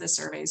any of the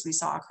surveys we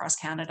saw across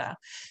Canada.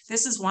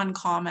 This is one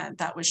comment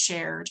that was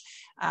shared,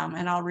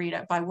 and I'll read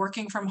it. By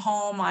working from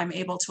home, I'm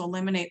able to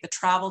eliminate the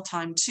travel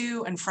time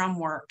to and from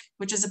work,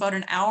 which is about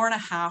an hour and a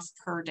half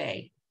per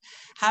day.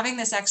 Having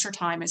this extra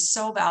time is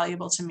so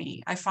valuable to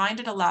me. I find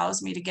it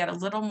allows me to get a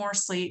little more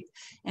sleep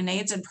and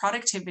aids in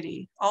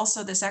productivity.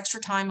 Also, this extra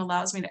time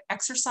allows me to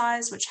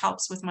exercise, which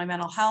helps with my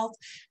mental health,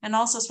 and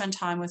also spend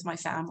time with my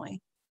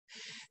family.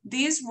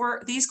 These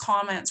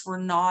comments were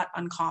not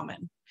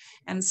uncommon.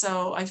 And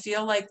so I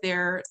feel like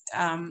there's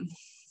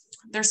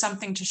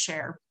something to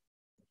share.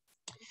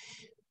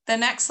 The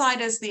next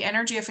slide is the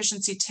energy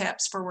efficiency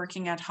tips for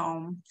working at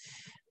home.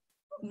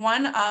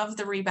 One of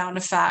the rebound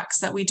effects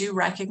that we do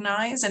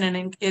recognize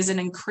is an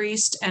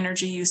increased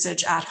energy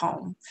usage at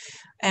home.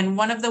 And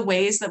one of the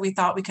ways that we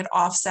thought we could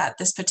offset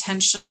this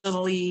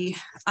potentially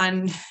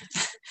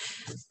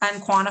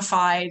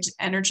unquantified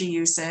energy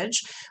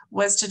usage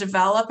was to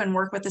develop and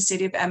work with the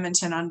City of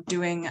Edmonton on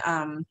doing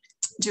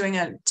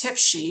a tip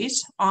sheet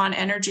on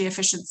energy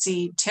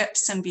efficiency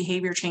tips and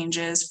behavior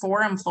changes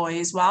for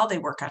employees while they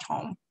work at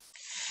home.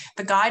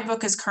 The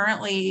guidebook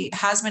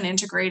has been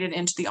integrated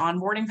into the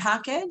onboarding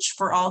package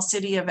for all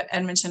City of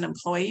Edmonton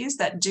employees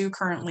that do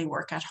currently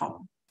work at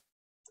home.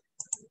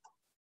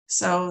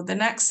 So the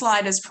next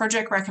slide is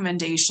project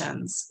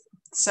recommendations.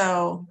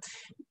 So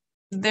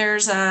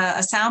there's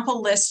a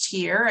sample list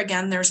here.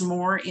 Again, there's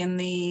more in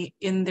the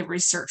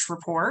research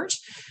report,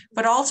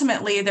 but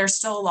ultimately there's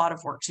still a lot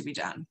of work to be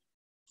done,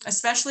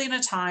 especially in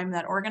a time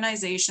that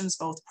organizations,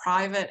 both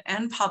private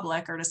and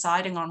public, are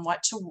deciding on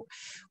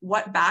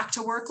what back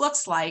to work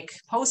looks like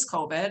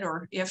post-COVID,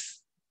 or if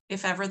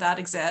ever that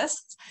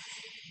exists.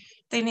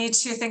 They need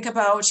to think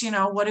about,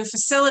 what do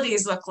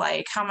facilities look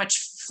like? How much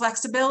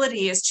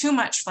flexibility is too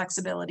much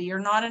flexibility or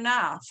not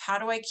enough? How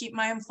do I keep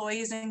my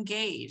employees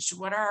engaged?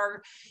 What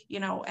are,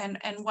 and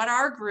what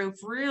our group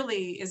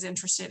really is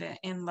interested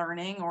in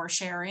learning or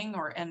sharing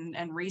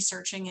and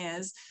researching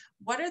is,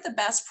 what are the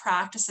best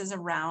practices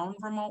around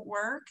remote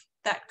work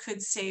that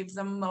could save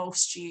the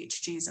most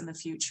GHGs in the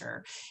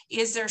future?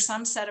 Is there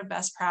some set of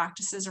best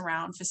practices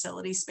around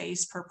facility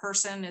space per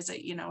person? Is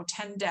it,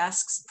 10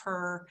 desks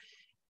per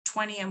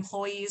 20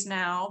 employees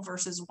now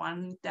versus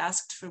one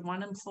desk for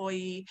one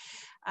employee?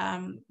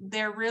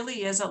 There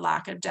really is a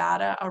lack of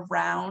data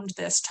around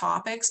this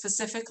topic,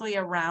 specifically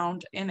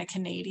around in a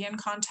Canadian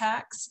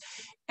context.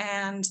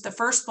 And the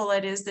first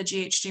bullet is the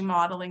GHG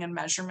modeling and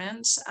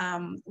measurement,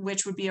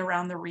 which would be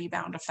around the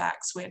rebound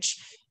effects, which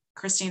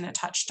Christina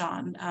touched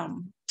on.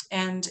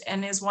 And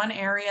is one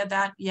area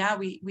that,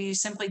 we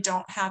simply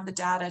don't have the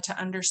data to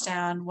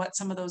understand what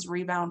some of those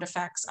rebound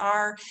effects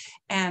are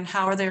and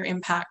how are they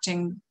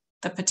impacting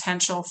the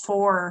potential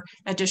for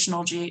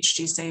additional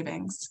GHG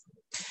savings.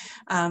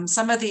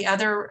 Some of the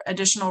other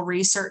additional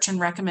research and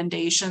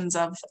recommendations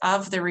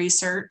of the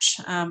research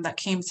that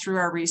came through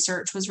our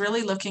research was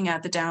really looking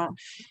at the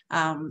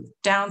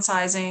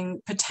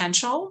downsizing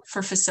potential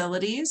for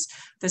facilities,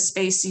 the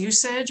space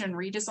usage and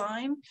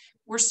redesign.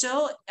 We're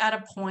still at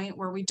a point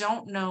where we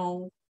don't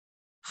know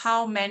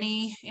how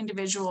many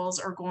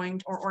individuals or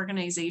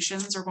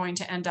organizations are going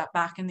to end up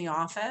back in the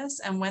office.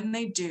 And when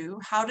they do,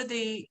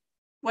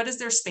 what does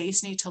their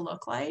space need to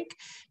look like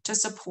to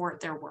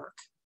support their work?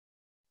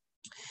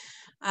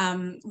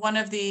 One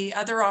of the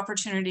other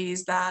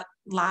opportunities that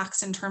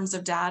lacks in terms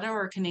of data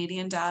or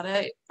Canadian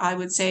data, I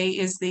would say,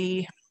 is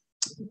the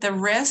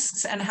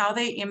risks and how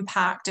they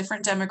impact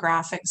different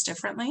demographics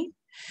differently.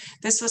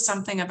 This was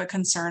something of a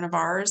concern of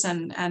ours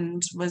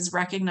and was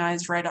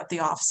recognized right at the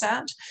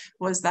offset,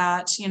 was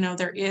that,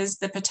 there is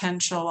the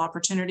potential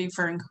opportunity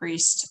for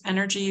increased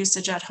energy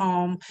usage at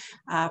home,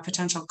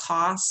 potential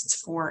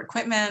costs for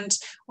equipment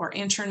or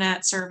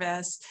internet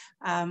service.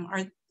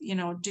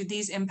 Do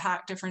these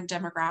impact different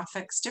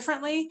demographics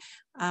differently?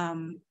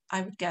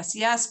 I would guess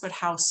yes, but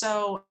how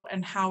so,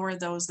 and how are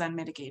those then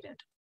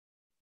mitigated?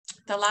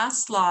 The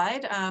last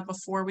slide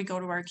before we go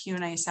to our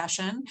Q&A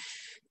session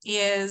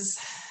is,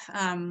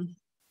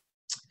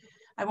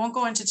 I won't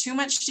go into too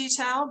much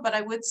detail, but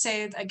I would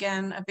say,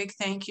 again, a big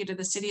thank you to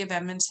the City of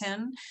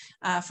Edmonton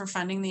for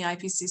funding the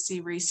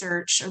IPCC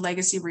research or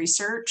legacy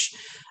research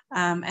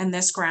and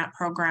this grant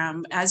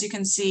program. As you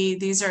can see,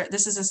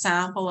 this is a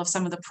sample of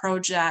some of the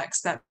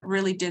projects that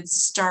really did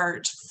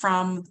start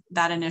from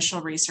that initial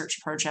research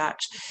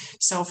project.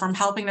 So from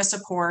helping to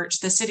support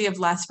the City of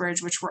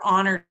Lethbridge, which we're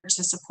honored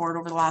to support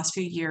over the last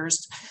few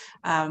years,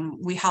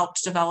 we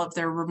helped develop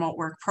their remote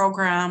work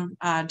program,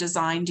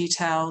 design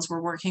details.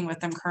 We're working with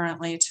them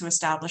currently to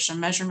establish a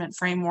measurement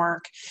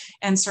framework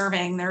and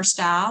surveying their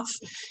staff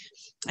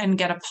and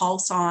get a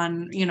pulse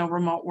on,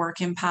 remote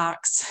work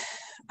impacts.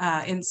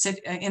 In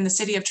the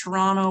City of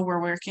Toronto,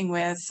 we're working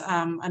with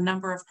a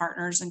number of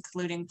partners,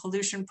 including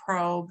Pollution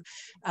Probe,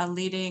 a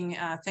leading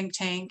think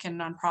tank and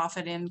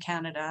nonprofit in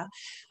Canada.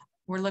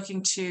 We're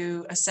looking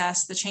to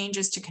assess the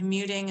changes to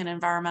commuting and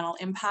environmental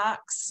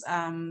impacts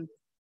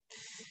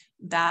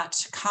that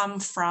come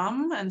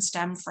from and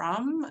stem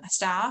from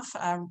staff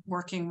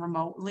working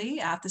remotely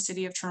at the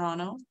City of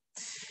Toronto.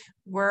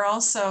 We're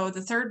also,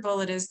 the third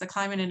bullet is the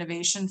Climate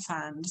Innovation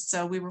Fund.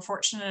 So we were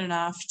fortunate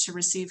enough to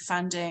receive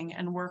funding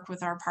and work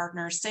with our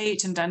partner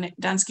SAIT and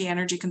Dunsky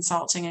Energy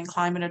Consulting and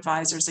Climate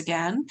Advisors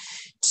again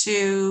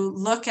to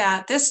look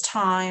at this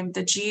time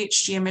the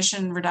GHG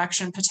emission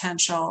reduction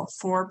potential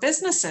for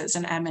businesses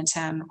in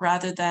Edmonton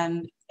rather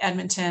than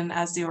Edmonton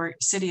as the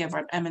City of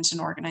Edmonton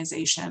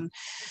organization.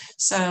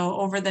 So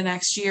over the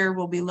next year,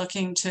 we'll be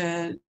looking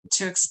to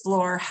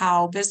explore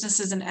how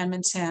businesses in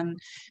Edmonton,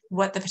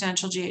 what the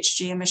potential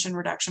GHG emission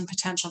reduction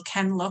potential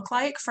can look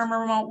like from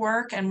remote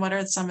work, and what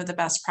are some of the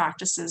best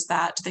practices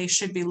that they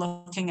should be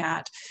looking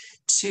at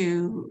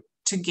to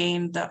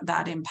gain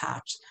that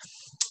impact.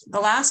 The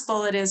last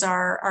bullet is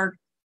our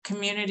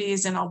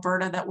communities in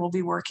Alberta that we'll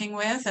be working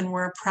with, and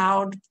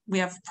we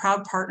have a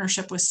proud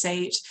partnership with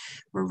SAIT.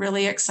 We're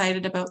really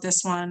excited about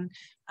this one.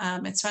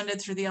 It's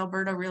funded through the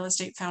Alberta Real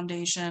Estate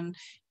Foundation,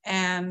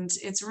 and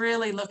it's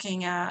really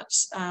looking at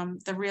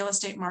the real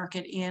estate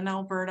market in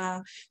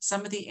Alberta,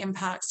 some of the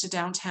impacts to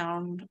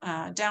downtown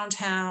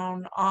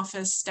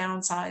office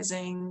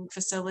downsizing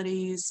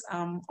facilities,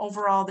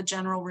 overall the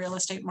general real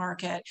estate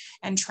market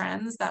and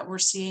trends that we're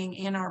seeing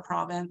in our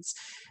province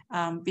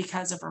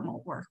because of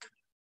remote work.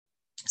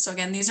 So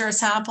again, these are a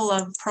sample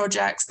of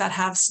projects that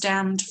have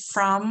stemmed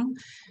from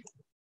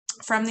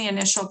the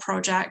initial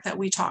project that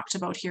we talked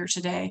about here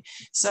today.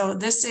 So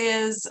this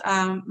is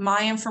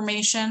my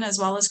information as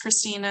well as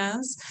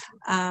Christina's.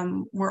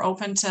 We're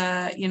open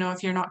to,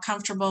 if you're not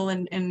comfortable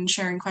in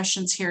sharing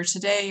questions here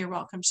today, you're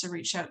welcome to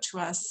reach out to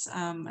us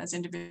as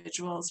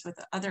individuals with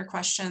other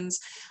questions.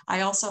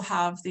 I also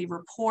have the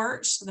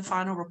report, the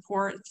final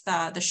report,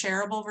 the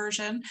shareable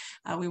version.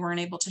 We weren't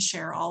able to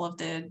share all of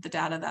the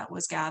data that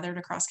was gathered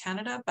across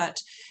Canada, but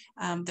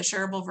the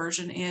shareable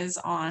version is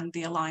on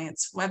the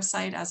Alliance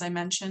website, as I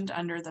mentioned,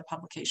 under the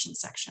publication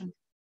section.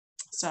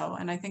 So,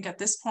 and I think at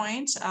this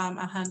point,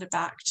 I'll hand it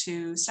back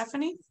to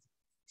Stephanie.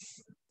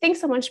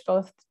 Thanks so much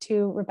both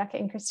to Rebecca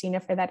and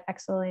Christina for that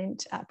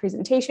excellent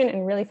presentation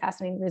and really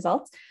fascinating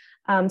results.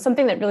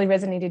 Something that really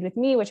resonated with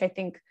me, which I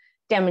think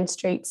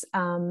demonstrates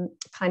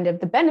kind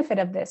of the benefit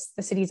of this,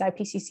 the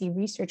CitiesIPCC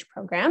research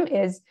program,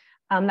 is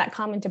that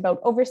comment about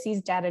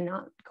overseas data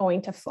not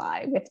going to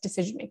fly with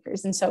decision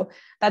makers. And so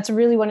that's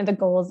really one of the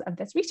goals of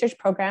this research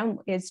program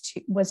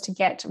was to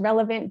get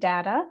relevant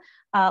data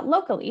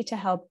locally to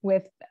help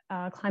with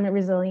climate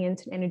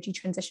resilience and energy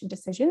transition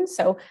decisions.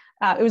 So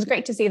it was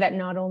great to see that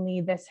not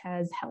only this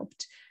has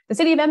helped the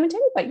city of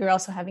Edmonton, but you're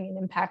also having an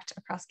impact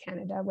across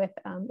Canada with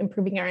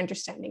improving our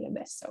understanding of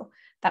this. So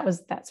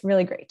that's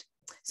really great.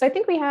 So I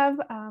think we have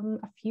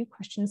a few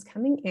questions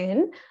coming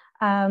in.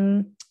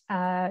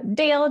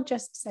 Dale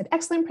just said,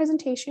 excellent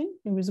presentation.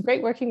 It was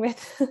great working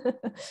with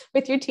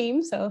with your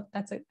team. So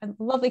that's a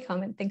lovely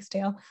comment. Thanks,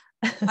 Dale.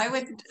 I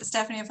would,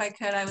 Stephanie, if I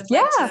could, I would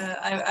like to,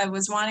 I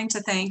was wanting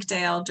to thank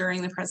Dale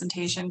during the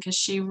presentation because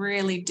she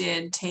really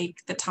did take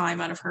the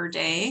time out of her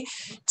day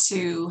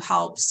to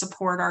help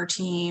support our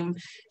team,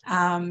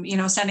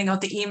 sending out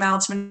the email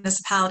to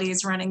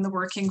municipalities, running the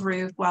working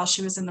group while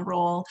she was in the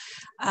role.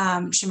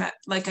 She met,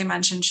 like I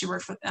mentioned, she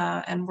worked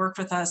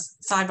with us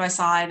side by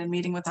side and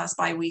meeting with us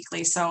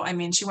bi-weekly. So, I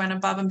mean, she went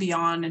above and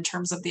beyond in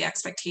terms of the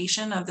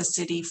expectation of the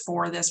city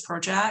for this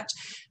project.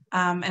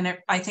 And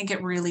I think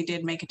it really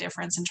did make a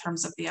difference in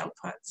terms of the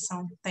output.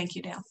 So thank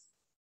you, Dale.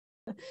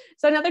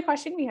 So another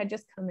question we had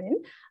just come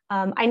in.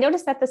 I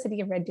noticed that the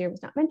city of Red Deer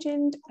was not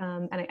mentioned,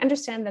 and I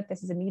understand that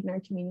this is a need in our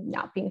community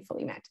not being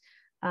fully met.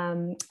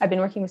 I've been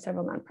working with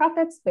several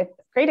nonprofits with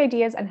great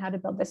ideas on how to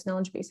build this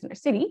knowledge base in our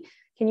city.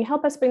 Can you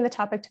help us bring the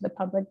topic to the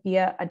public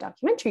via a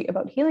documentary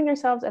about healing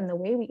ourselves and the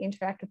way we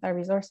interact with our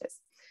resources?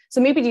 So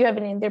maybe do you have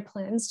any other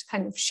plans to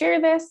kind of share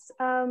this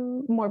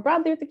more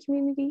broadly with the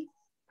community,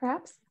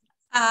 perhaps?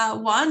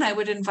 One, I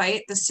would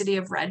invite the city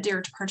of Red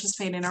Deer to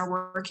participate in our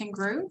working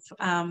group.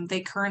 They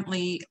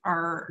currently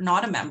are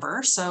not a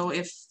member. So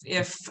if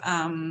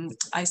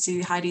I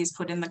see Heidi's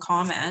put in the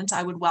comment,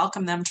 I would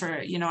welcome them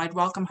to, I'd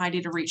welcome Heidi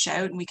to reach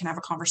out and we can have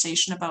a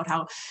conversation about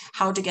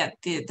how to get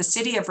the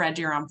city of Red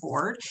Deer on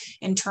board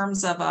in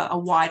terms of a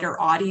wider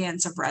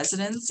audience of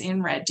residents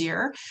in Red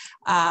Deer.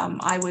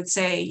 I would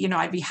say,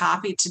 I'd be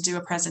happy to do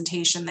a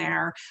presentation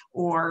there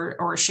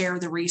or share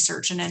the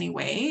research in any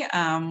way.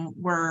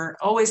 We're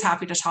always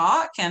happy to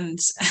talk and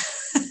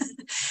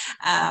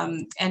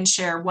and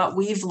share what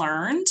we've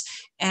learned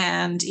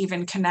and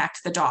even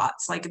connect the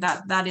dots. Like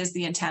that is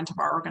the intent of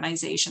our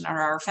organization.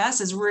 Our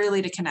RFS is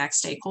really to connect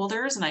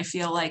stakeholders, and I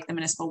feel like the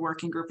municipal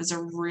working group is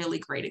a really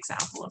great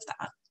example of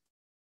that.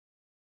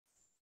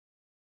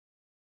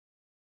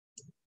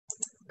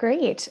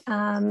 Great.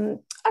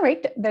 All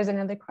right, there's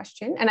another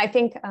question. And I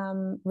think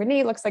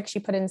Renee looks like she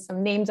put in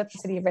some names of the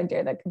city of Red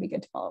Deer that could be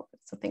good to follow up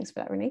with. So thanks for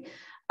that, Renee.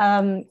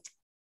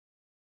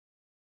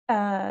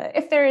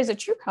 If there is a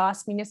true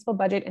cost, municipal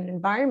budget and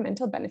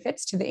environmental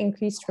benefits to the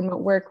increased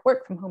remote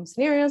work from home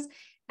scenarios,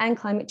 and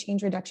climate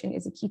change reduction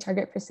is a key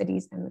target for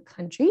cities and the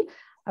country,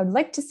 I would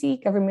like to see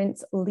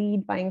governments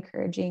lead by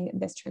encouraging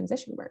this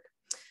transition work.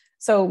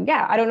 So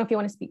yeah, I don't know if you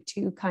want to speak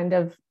to kind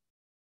of,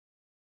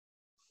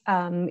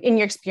 in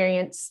your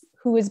experience,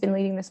 who has been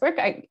leading this work.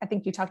 I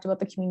think you talked about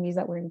the communities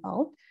that were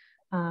involved.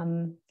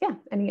 Yeah,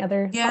 any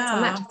other thoughts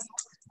on that?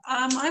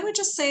 I would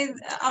just say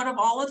out of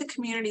all of the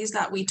communities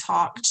that we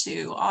talked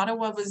to,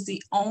 Ottawa was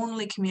the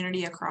only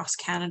community across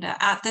Canada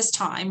at this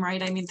time,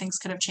 right? I mean, things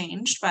could have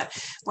changed, but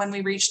when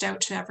we reached out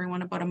to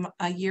everyone about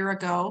a year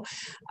ago,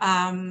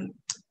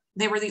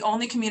 they were the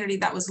only community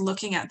that was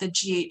looking at the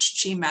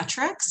GHG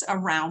metrics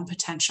around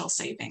potential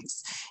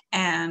savings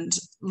and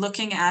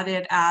looking at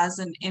it as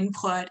an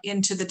input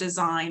into the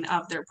design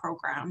of their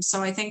program.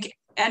 So I think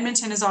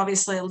Edmonton is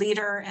obviously a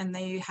leader, and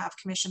they have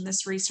commissioned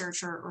this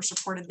research or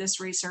supported this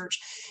research,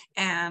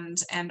 and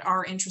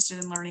are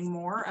interested in learning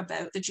more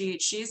about the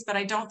GHGs. But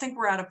I don't think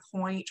we're at a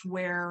point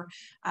where,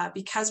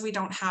 because we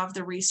don't have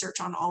the research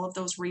on all of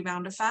those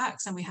rebound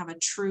effects, and we have a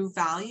true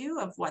value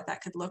of what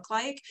that could look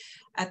like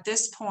at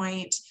this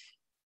point.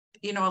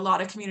 You know, a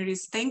lot of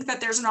communities think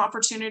that there's an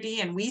opportunity,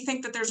 and we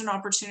think that there's an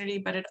opportunity,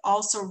 but it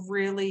also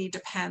really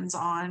depends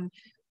on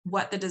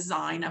what the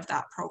design of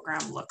that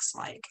program looks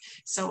like.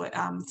 So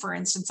for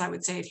instance, I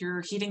would say if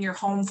you're heating your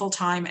home full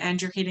time and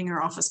you're heating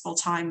your office full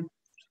time,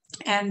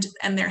 and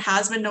there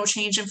has been no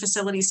change in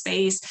facility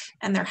space,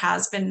 and there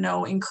has been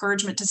no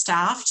encouragement to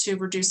staff to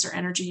reduce their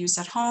energy use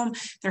at home,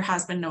 there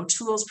has been no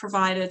tools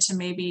provided to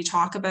maybe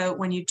talk about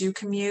when you do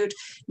commute,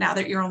 now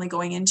that you're only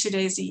going in 2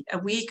 days a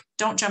week,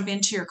 don't jump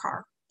into your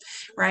car.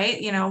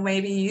 Right? You know,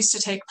 maybe you used to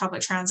take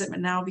public transit,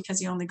 but now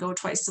because you only go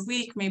twice a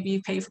week, maybe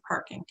you pay for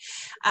parking.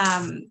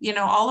 You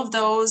know, all of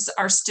those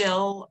are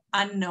still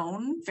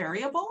unknown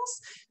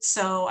variables.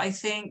 So I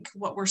think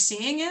what we're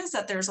seeing is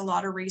that there's a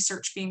lot of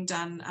research being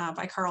done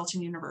by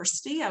Carleton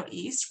University out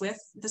east with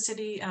the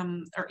city,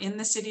 or in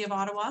the city of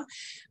Ottawa.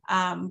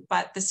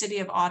 But the city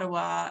of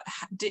Ottawa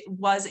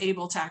was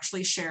able to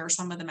actually share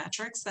some of the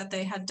metrics that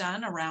they had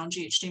done around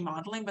GHG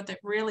modeling, but that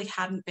really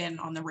hadn't been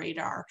on the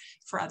radar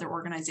for other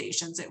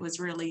organizations. It was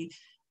really,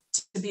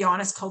 to be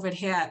honest, COVID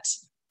hit,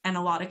 and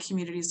a lot of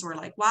communities were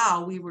like,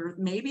 wow, we were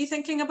maybe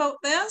thinking about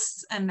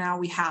this, and now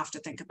we have to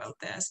think about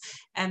this.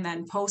 And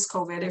then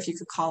post-COVID, if you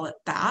could call it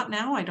that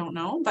now, I don't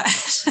know, but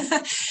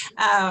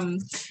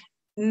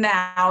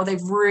now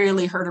they've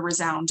really heard a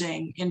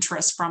resounding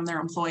interest from their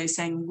employees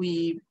saying,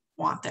 we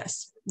want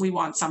this. We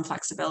want some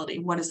flexibility.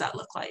 What does that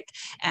look like?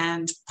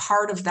 And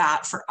part of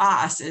that for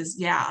us is,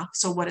 yeah,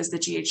 so what is the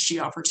GHG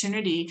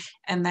opportunity?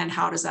 And then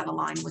how does that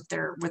align with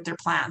their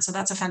plan? So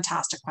that's a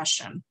fantastic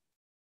question.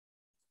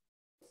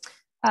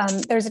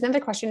 There's another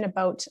question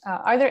about,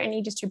 are there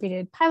any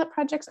distributed pilot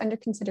projects under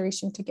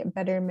consideration to get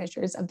better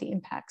measures of the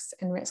impacts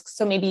and risks?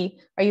 So maybe,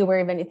 are you aware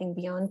of anything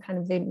beyond kind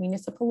of the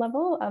municipal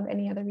level of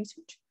any other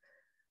research?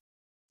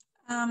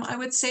 I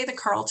would say the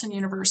Carleton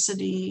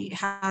University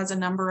has a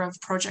number of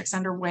projects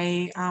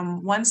underway.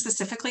 One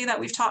specifically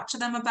that we've talked to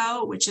them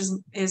about, which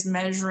is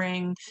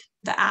measuring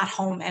the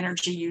at-home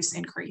energy use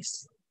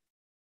increase.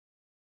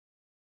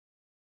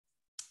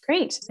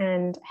 Great.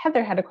 And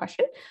Heather had a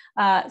question.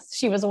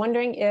 She was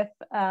wondering if,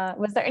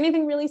 was there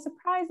anything really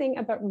surprising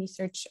about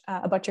research,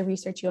 about your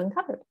research you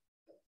uncovered?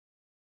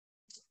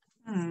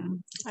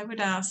 I would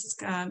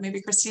ask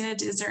maybe Christina,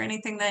 is there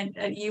anything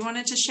that you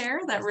wanted to share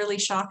that really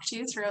shocked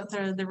you throughout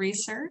the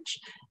research?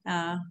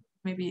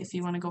 Maybe if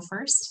you want to go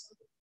first.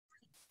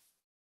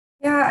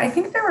 Yeah, I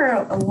think there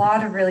were a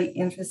lot of really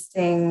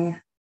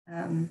interesting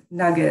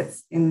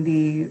nuggets in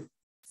the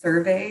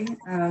survey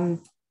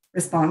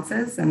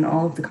responses and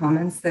all of the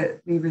comments that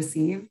we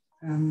received,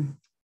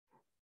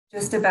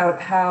 just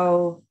about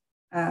how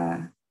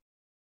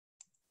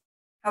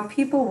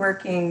people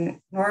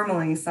working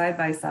normally side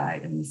by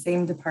side in the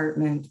same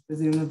department,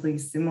 presumably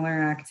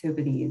similar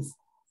activities,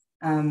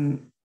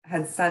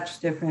 had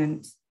such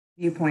different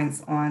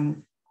viewpoints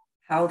on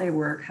how they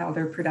work, how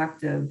they're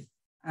productive,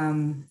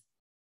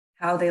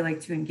 how they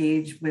like to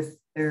engage with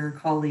their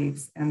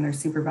colleagues and their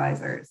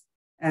supervisors,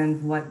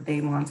 and what they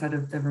want out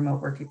of the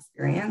remote work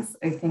experience.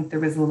 I think there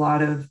was a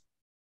lot of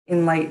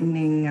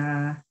enlightening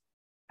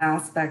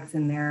aspects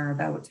in there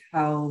about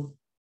how,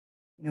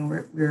 you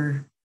know,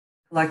 we're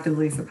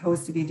collectively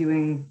supposed to be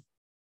going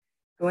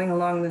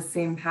along the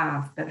same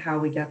path, but how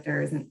we get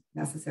there isn't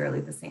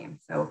necessarily the same.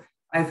 So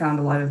I found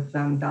a lot of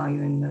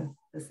value in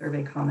the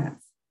survey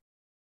comments.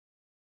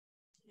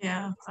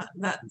 Yeah,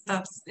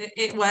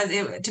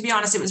 to be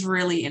honest, it was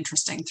really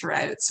interesting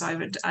throughout. So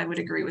I would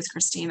agree with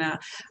Christina.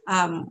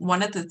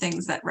 One of the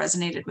things that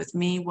resonated with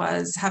me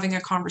was having a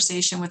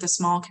conversation with a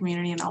small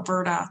community in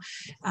Alberta.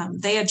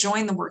 They had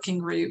joined the working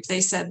group.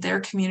 They said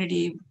their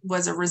community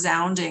was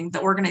the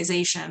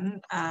organization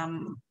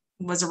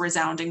was a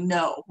resounding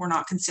no, we're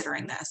not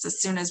considering this.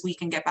 As soon as we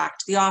can get back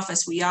to the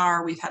office, we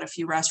are. We've had a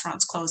few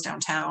restaurants close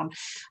downtown.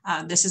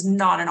 This is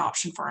not an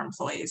option for our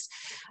employees.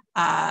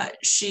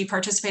 She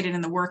participated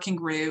in the working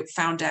group,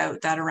 found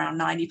out that around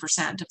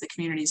 90% of the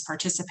communities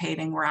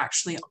participating were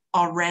actually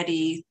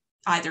already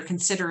either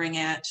considering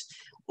it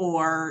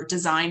or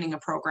designing a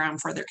program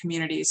for their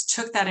communities,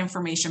 took that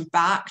information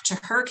back to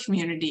her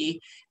community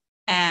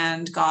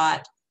and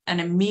got an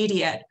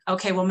immediate,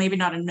 okay, well, maybe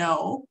not a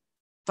no,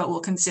 but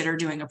we'll consider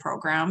doing a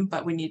program,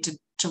 but we need to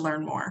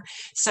learn more.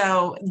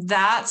 So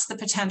that's the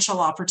potential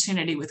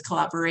opportunity with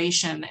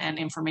collaboration and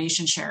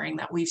information sharing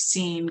that we've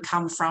seen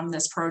come from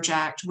this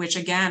project, which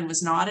again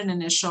was not an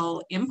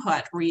initial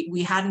input.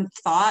 We hadn't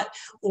thought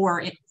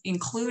or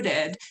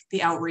included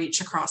the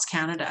outreach across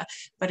Canada,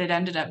 but it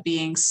ended up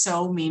being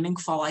so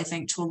meaningful, I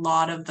think, to a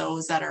lot of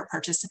those that are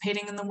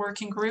participating in the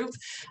working group.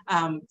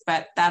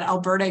 But that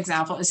Alberta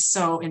example is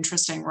so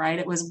interesting, right?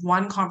 It was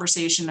one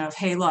conversation of,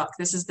 hey, look,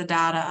 this is the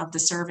data of the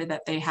survey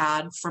that they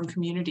had from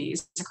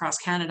communities across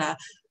Canada.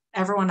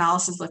 everyone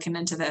else is looking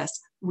into this.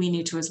 We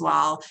need to as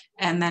well.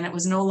 And then it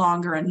was no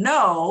longer a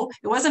no.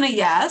 It wasn't a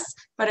yes,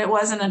 but it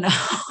wasn't a no.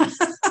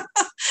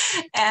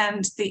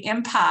 And the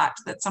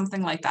impact that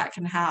something like that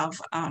can have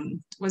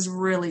was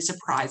really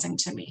surprising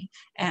to me,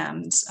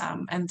 and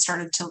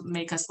started to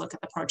make us look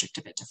at the project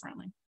a bit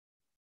differently.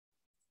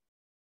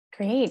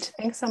 Great,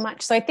 thanks so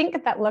much. So I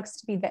think that looks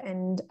to be the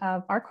end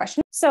of our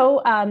question.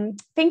 So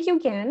thank you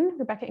again,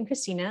 Rebecca and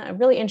Christina.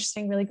 Really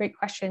interesting, really great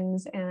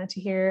questions to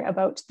hear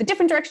about the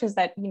different directions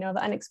that,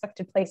 the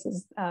unexpected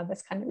places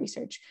this kind of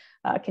research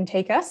can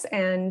take us.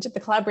 And the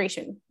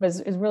collaboration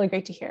is really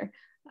great to hear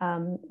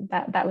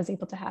that was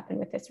able to happen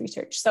with this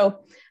research. So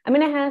I'm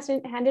going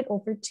to hand it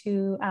over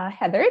to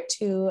Heather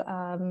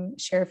to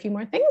share a few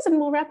more things, and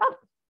we'll wrap up.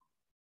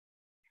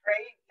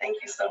 Great. Thank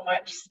you so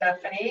much,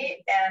 Stephanie.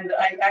 And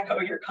I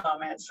echo your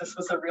comments. This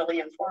was a really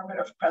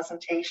informative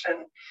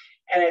presentation,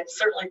 and it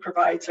certainly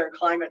provides our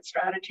climate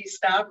strategy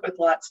staff with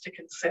lots to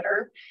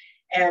consider.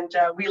 And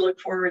we look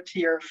forward to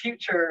your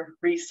future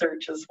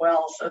research as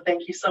well. So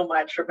thank you so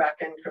much,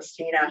 Rebecca and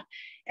Christina.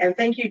 And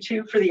thank you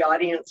too for the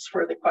audience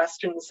for the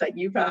questions that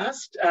you've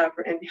asked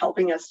and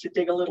helping us to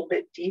dig a little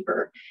bit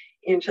deeper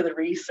into the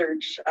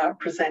research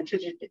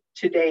presented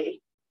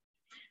today.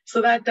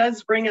 So that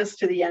does bring us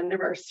to the end of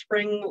our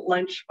spring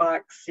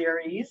Lunchbox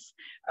series.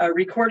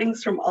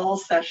 Recordings from all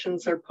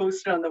sessions are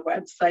posted on the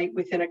website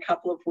within a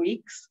couple of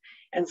weeks,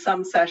 and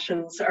some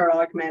sessions are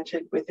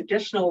augmented with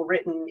additional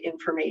written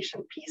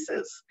information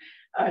pieces.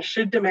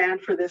 Should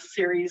demand for this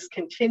series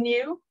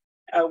continue,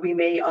 we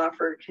may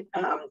offer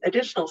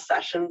additional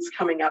sessions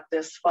coming up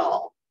this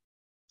fall.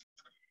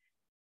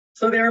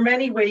 So there are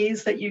many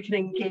ways that you can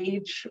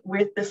engage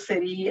with the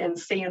city and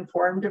stay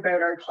informed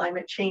about our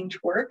climate change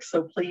work,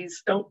 so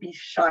please don't be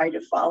shy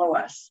to follow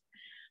us.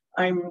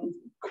 I'm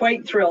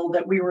quite thrilled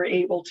that we were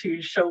able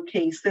to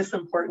showcase this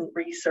important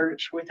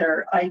research with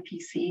our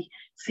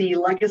IPCC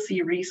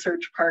legacy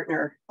research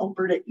partner,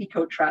 Alberta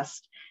EcoTrust.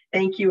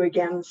 Thank you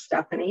again,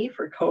 Stephanie,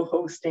 for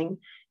co-hosting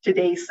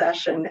today's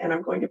session, and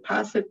I'm going to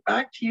pass it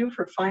back to you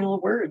for final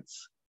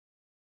words.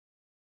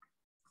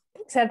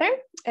 Thanks, Heather.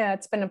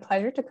 It's been a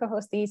pleasure to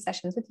co-host these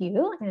sessions with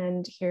you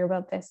and hear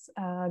about this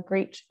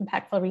great,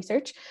 impactful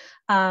research.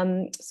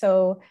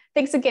 So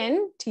thanks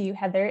again to you,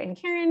 Heather and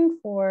Karen,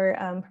 for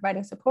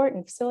providing support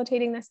and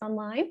facilitating this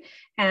online.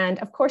 And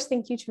of course,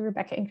 thank you to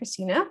Rebecca and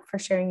Christina for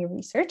sharing your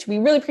research. We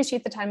really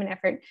appreciate the time and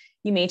effort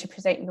you made to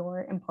present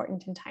your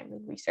important and timely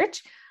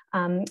research.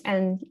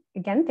 And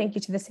again, thank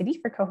you to the city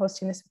for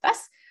co-hosting this with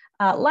us.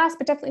 Last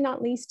but definitely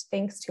not least,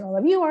 thanks to all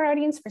of you, our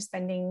audience, for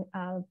spending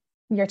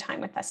your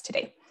time with us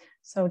today.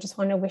 So just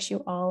want to wish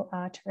you all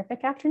a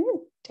terrific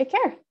afternoon. Take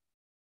care.